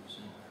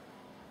 60–70%.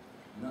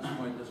 And that's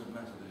why it doesn't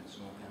matter that it's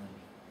an organic.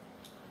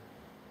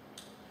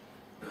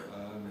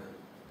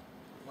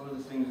 One of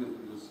the things that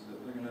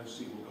we're going to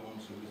see we'll go on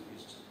to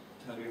is to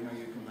tell you how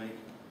you can make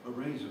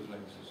arrays of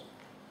lasers,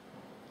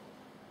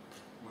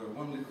 where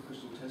one liquid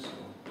crystal test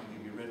cell can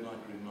give you red light,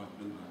 green light,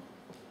 blue light.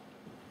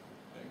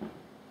 Okay?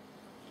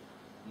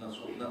 And that's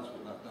what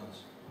that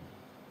does.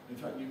 In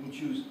fact, you can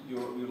choose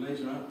your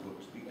laser output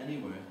to be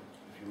anywhere,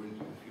 if you're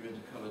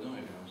into colour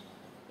diagrams,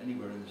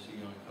 anywhere in the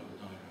CI colour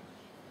diagram.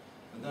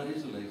 And that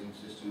is a lasing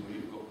system where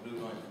you've got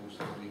blue light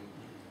 470,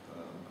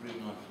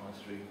 green light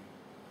 530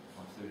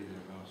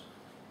 thereabouts,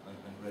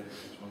 and red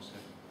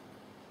 617.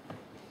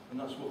 And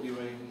that's what the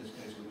array in this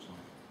case looks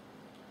like.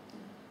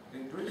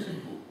 Okay, very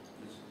simple.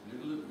 It's a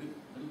little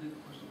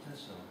crystal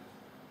test cell.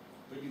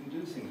 But you can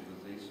do things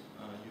with these.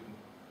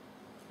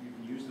 You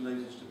can use the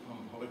lasers to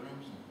pump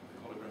holograms and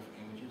holographic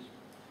images.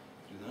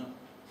 Do that.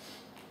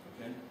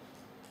 Okay?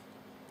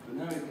 But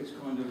now it gets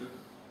kind of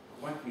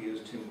wacky,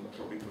 as Tim would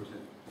probably put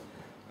it.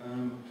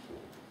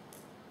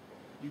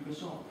 You can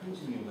start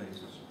printing your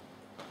lasers.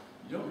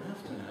 You don't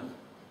have to have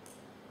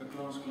a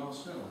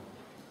glass cell.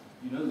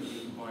 You know that you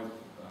can buy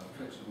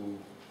flexible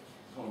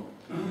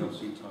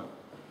PLC type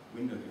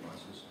window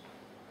devices.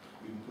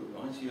 You can put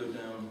ITO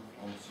down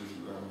onto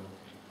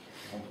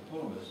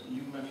polymers, and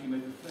you can actually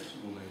make a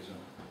flexible laser.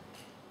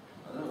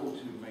 That ought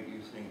to make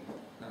you think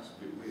that's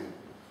a bit weird,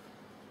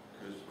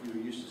 because you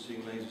were used to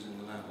seeing lasers in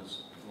the lab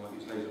as like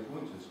these laser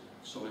pointers,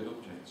 solid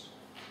objects.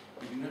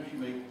 But you can actually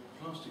make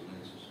plastic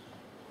lasers,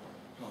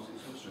 plastic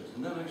substrates,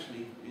 and that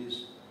actually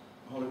is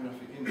a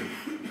holographic image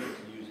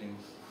projected using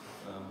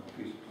a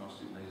piece of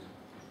plastic laser.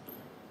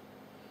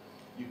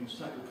 You can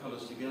stack the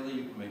colours together,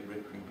 you can make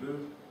red, green,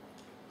 blue.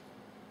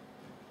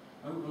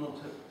 I hope we're not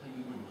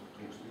taking long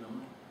talks to be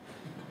on that.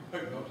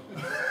 Hope not.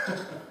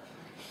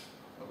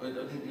 I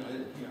didn't,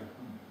 yeah,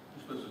 you're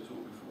supposed to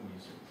talk before me,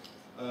 you see.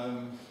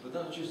 But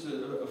that's just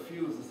a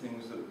few of the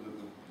things that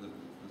the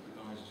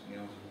guys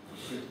have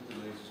printed the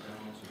lasers down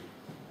onto.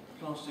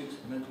 Plastics,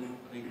 metal,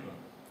 paper.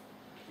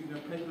 You can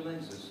have paper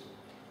lasers.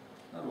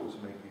 That ought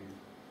to make you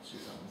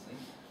sit up and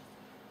think.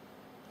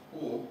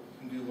 Or you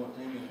can do what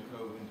Damien and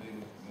Co have been doing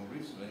more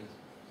recently.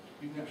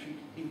 You can actually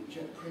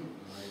inkjet print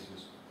the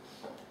lasers.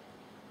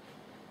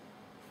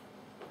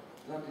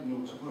 That didn't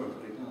ought to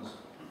work, but it does.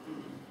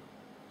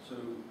 So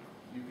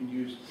you can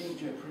use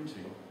inkjet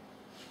printing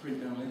to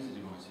print down laser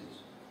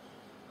devices,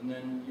 and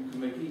then you can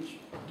make each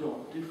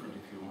dot different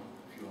if you want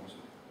to.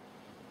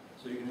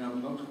 So you can have a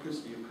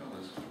multiplicity of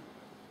colours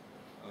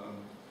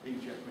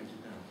inkjet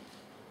printed down.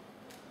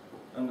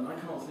 And I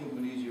can't think of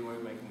an easier way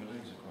of making a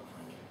laser, quite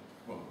frankly.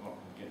 Well, not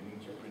getting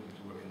inkjet printing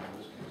to work in the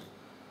first case,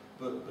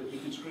 but you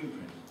could screen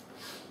print.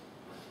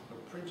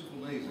 But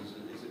printable lasers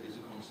is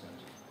a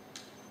concept.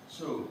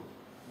 So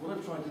what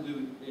I've tried to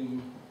do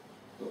in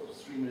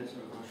 3 minutes,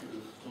 I should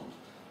have stopped.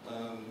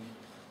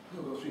 No,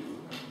 I've got 3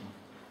 minutes.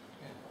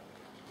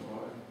 Yeah.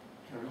 All right,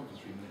 carry on for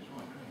 3 minutes.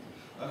 Right,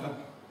 great.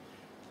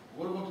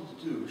 What I wanted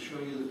to do was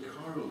show you that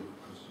chiral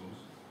crystals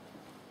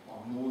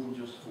are more than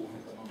just 4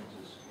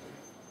 hectometers.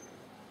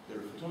 They're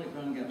a photonic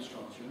bandgap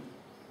structure.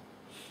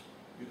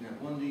 You can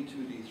have 1D,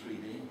 2D,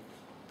 3D.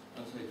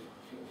 I'd say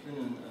Flynn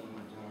and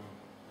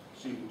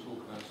Steve will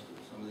talk about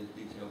some of these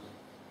details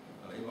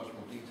in much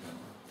more detail.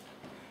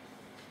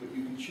 But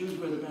you can choose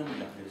where the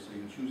bandgap is, so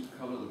you can choose the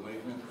colour, the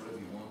wavelength, whatever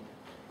you want.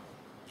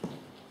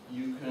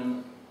 You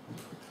can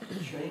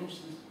change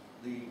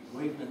the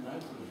wavelength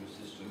output of your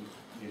system,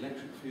 the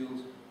electric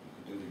fields, you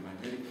can do the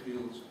magnetic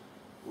fields,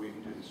 or you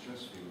can do the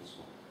stress fields,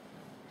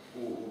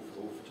 or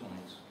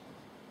photonics.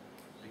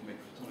 So you can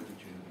make photonically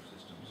tunable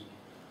systems.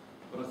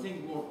 But I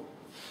think what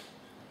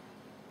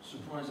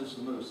surprised us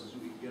the most is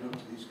that we get up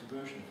to these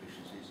conversion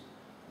efficiencies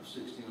of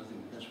 16. I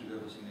think the best we've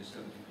ever seen is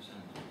 70%.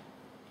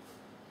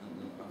 And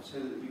I would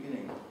say at the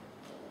beginning,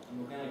 an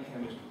organic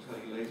chemist will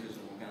tell you lasers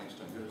and organics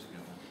don't go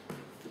together.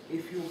 But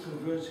if you're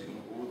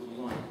converting all of the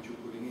light that you're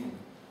putting in,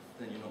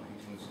 then you're not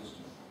heating the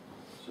system.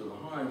 So the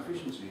higher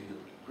efficiency, the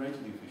greater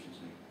the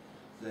efficiency,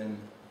 then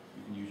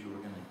you can use your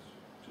organics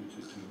to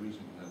a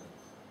reasonable level.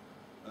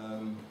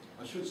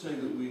 I should say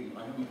that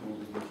I haven't put all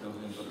the details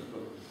in,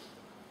 but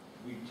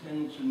we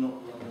tend to not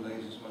run the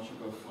lasers much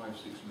above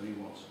 5-6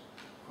 milliwatts,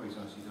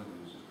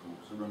 quasi-CW as it's called,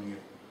 so running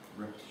at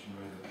repetition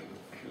rate of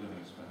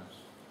kilohertz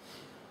perhaps.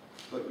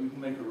 But you can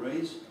make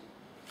arrays,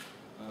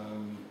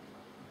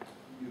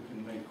 you can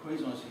make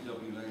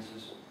quasi-CW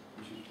lasers,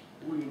 which is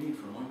all you need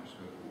for a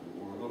microscope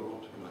or a lot of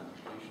optical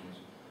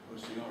applications,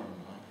 OCR and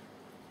the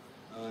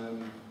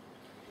like.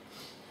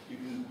 You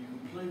can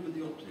play with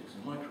the optics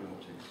and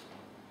micro-optics.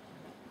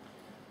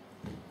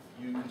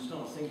 You can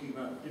start thinking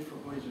about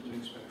different ways of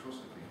doing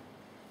spectroscopy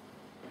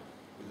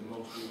with a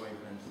multiple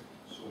wavelength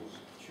source,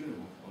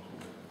 tunable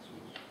multiple wavelength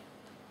source,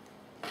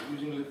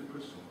 using liquid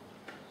crystal.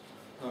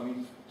 I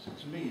mean,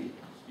 to me,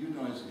 you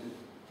guys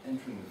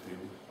entering the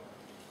field,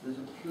 there's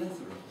a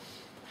plethora,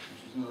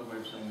 which is another way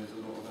of saying there's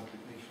a lot of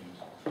applications.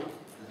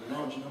 There's a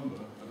large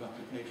number of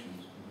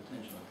applications and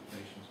potential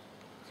applications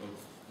of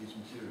these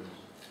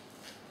materials.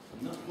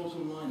 And that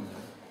bottom line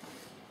there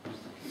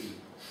is the key.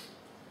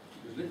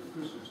 Because liquid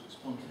crystals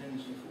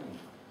spontaneously form.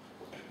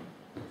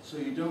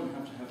 So you don't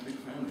have to have big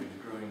foundries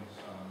growing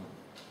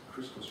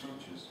crystal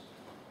structures.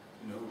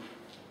 You know,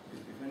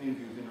 if any of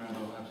you have been around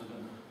our labs, I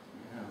don't know if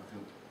you have,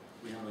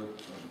 we have a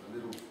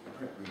little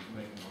prep room for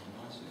making our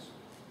devices.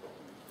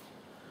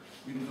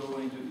 You can go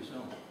away and do it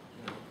yourself.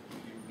 You know,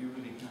 you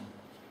really can.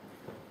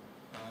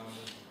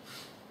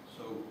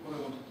 So what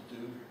I wanted to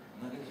do, and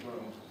that is where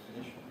I wanted to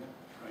finish. Yeah,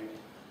 great.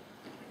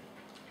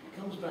 It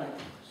comes back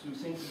to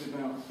thinking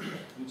about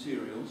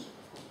materials,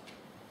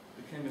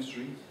 the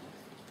chemistry,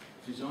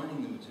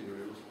 designing the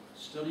materials,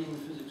 studying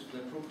the physics of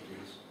their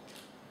properties,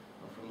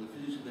 and from the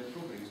physics of their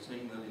properties,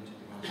 taking that into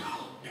devices.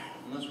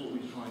 And that's what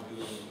we try and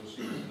do, and you'll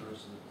see in the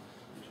rest of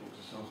the talk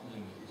this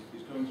afternoon,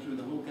 is going through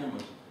the whole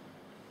gamut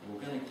of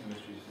organic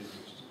chemistry,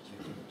 physics,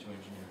 to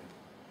engineering.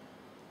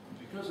 And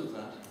because of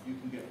that, you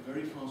can get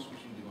very fast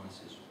switching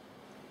devices,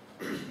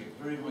 you can get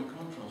very high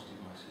contrast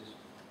devices,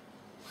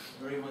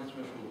 very high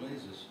threshold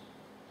lasers,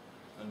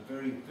 and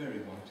very,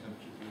 very high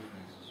temperature field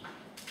lasers.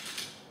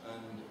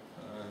 And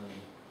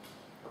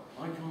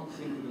I can't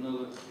think of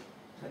another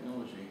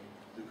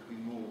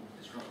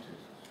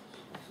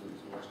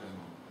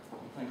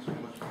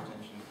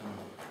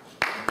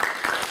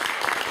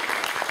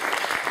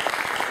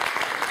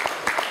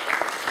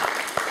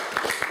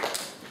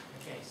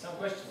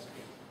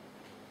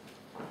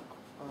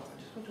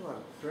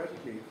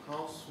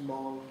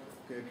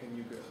can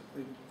you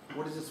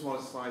what is the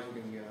smallest size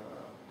you can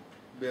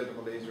build of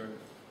a laser,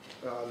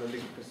 the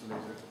liquid crystal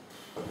laser?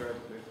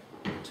 Theoretically.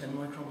 10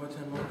 micron by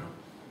 10 micron?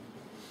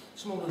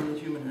 Smaller than a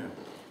human hair.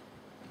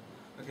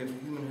 Okay, but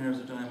human hair has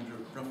a diameter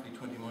of roughly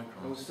 20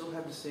 microns. And we still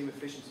have the same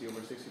efficiency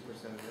over 60%,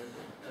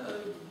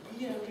 right?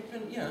 Yeah,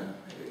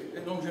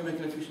 as long as you make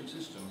an efficient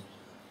system.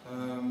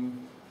 I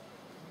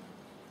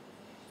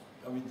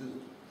mean,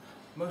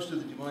 most of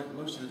the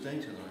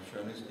data that I've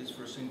shown is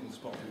for a single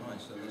spot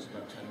device, so that's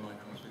about 10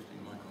 microns,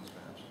 15 microns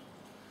perhaps.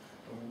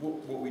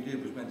 What we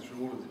did was went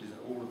through all of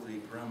the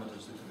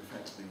parameters that could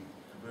affect the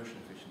conversion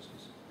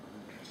efficiencies.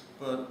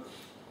 But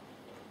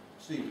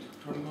Steve,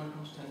 20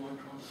 microns, 10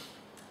 microns?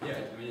 Yeah,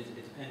 I mean, it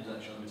depends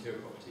actually on the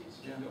material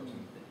properties. Yeah. The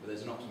optimum but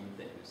there's an optimum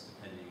thickness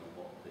depending on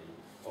what the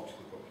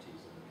optical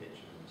properties and the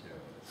pitch of the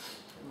material is.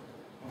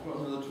 I've got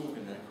another talk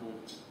in there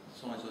called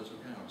Size I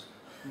Took Out.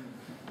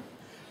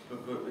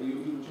 but you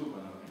will talk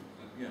about that.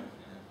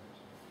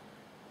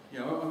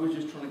 Yeah. I was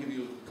just trying to give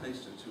you a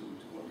taster to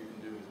what you can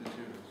do with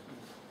materials.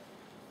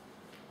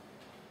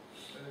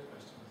 Further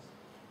questions?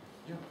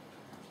 Yeah.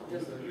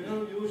 Yes, sir. You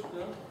have used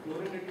the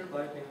fluorinated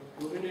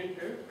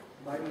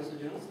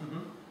bi-messagens,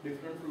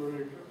 different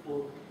fluorinator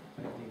for, I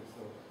think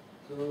so.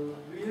 So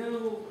we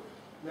have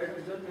that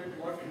result at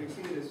what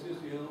mixing ratios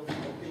we have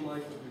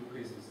optimized the blue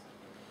phases.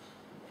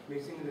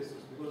 Mixing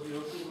ratios, because we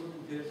also go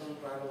to based on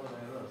trial and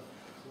error.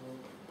 So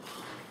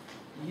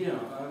Yeah,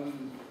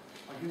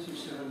 I guess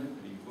it's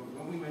serendipity. But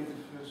when we made the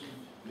first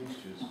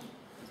mixtures,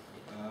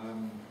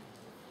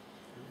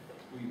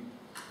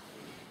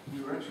 we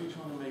were actually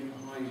trying to make a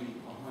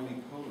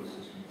highly polar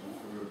system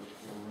for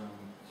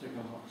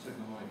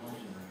second high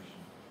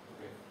generation.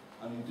 okay.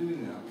 And in doing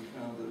that, we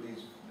found that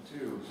these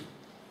materials.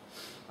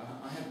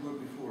 I had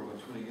worked before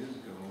about 20 years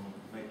ago on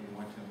making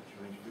high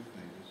temperature range blue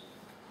phases.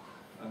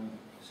 And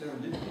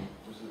serendipity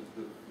was that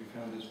we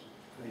found this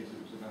phase that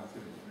was about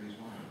 30 degrees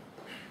higher.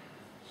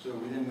 So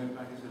we then went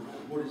back and said,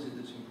 what is it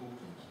that's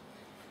important?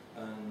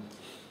 And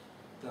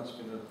that's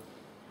been the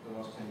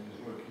last 10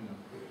 years' work, in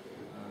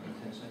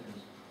 10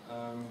 seconds.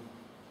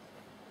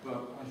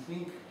 But I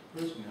think,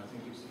 personally,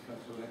 it's the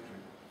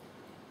flexoelectric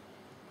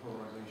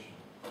polarization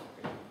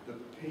that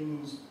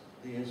pins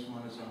the S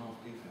minus a half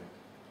defect.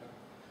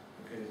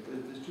 Okay,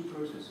 there's two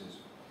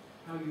processes.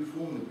 How you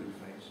form the blue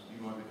phase,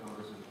 you might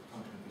regard as a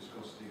function of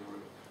viscosity or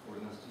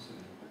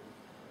elasticity.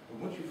 But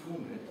once you've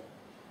formed it,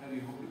 how do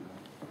you hold it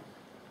there?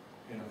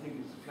 Okay, and I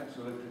think it's the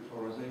flexoelectric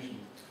polarization.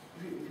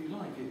 If you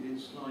like it,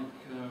 it's like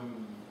a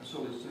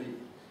solid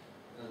state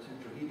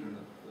tetrahedron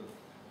of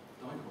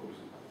dipoles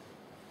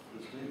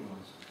that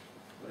stabilize.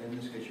 But in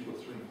this case, you've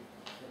got three.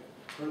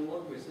 One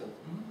more question.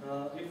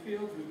 If we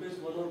have glucose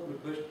 1 or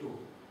glucose 2,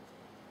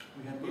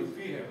 We had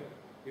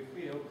if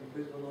we have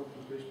glucose 1 or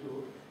glucose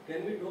 2,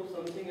 can we dope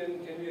something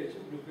and can we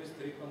achieve glucose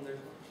 3 from that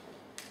one?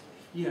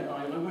 Yeah,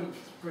 I went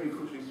very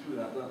quickly through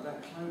that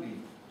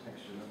cloudy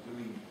texture, that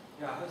really.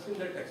 Yeah, I have seen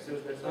that texture.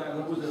 That's why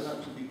That was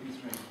a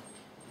BP3.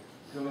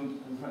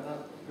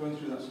 Going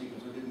through that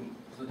sequence, I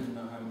didn't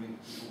know how many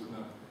people would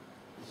know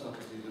the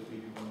subtleties of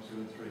BP1,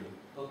 2, and 3.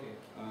 okay.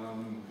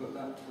 But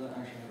that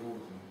actually had all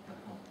of them.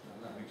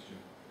 That mixture.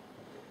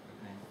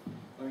 Okay.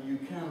 I mean, you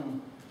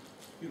can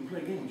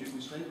play games. You can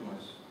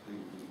stabilize the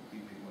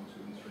BP1,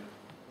 2, and 3.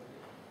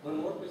 One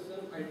more question.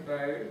 I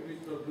tried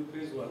with the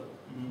glucose 1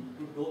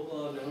 to dope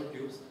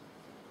nanotubes,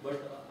 but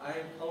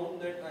I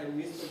found that I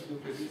missed the blue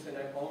phases and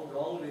I found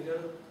wrong laser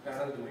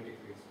paradigmatic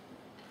phase.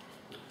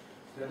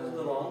 That is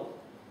the wrong.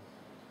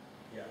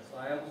 Yeah. So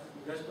I am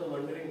just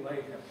wondering why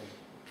it happened.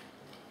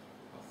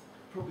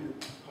 Probably the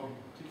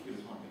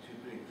particulars might be too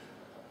big.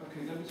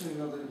 Okay, let me tell you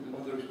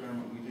another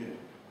experiment we did.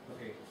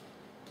 Okay.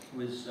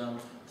 Was so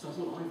I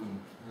thought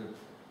Ivan had.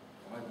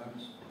 I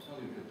was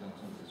telling you had done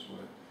some of this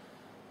work,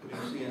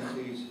 putting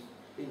CNTs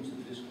into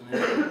the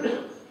disconnect.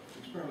 The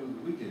experiment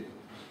that we did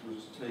was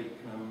to take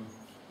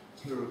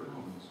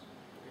fluorocarbons.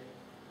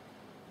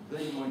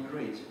 They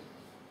migrate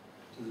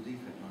to the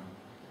defect line,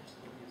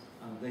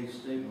 and they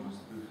stabilise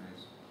the blue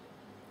phase.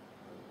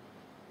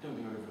 Don't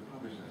think I ever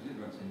published that. I did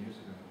about 10 years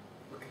ago.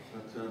 Okay.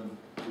 But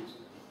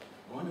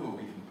I know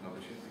we can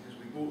publish it because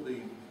we bought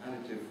the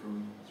additive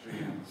from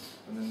 3M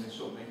and then they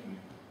stopped making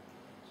it.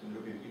 So you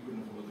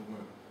couldn't afford the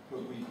work.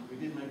 But we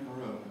did make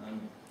our own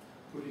and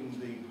putting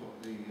the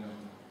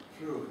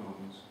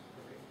fluorocarbons.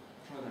 Okay.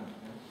 Try that.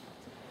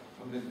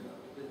 Yeah? I mean,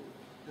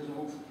 there's a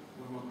whole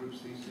one of our group's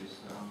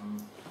thesis.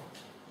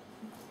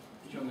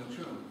 John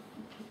Chiral.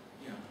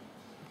 Yeah.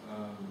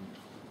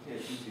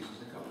 PhD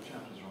thesis. A couple of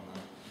chapters on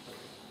that.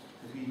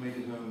 Because he made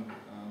his own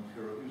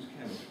fluoro. He was a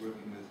chemist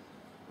working with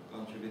a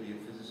bunch of idiot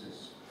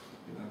physicists.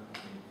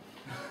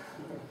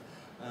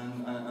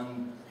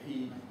 And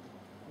he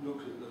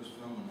looked at those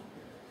phenomena.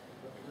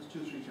 There's 2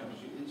 or 3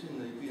 chapters. It's in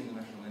the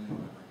National Lending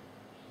Library.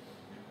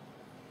 Yeah.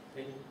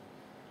 Thank you.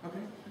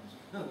 Okay.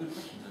 No, good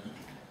question.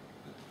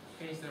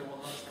 Okay, is there one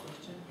last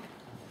question?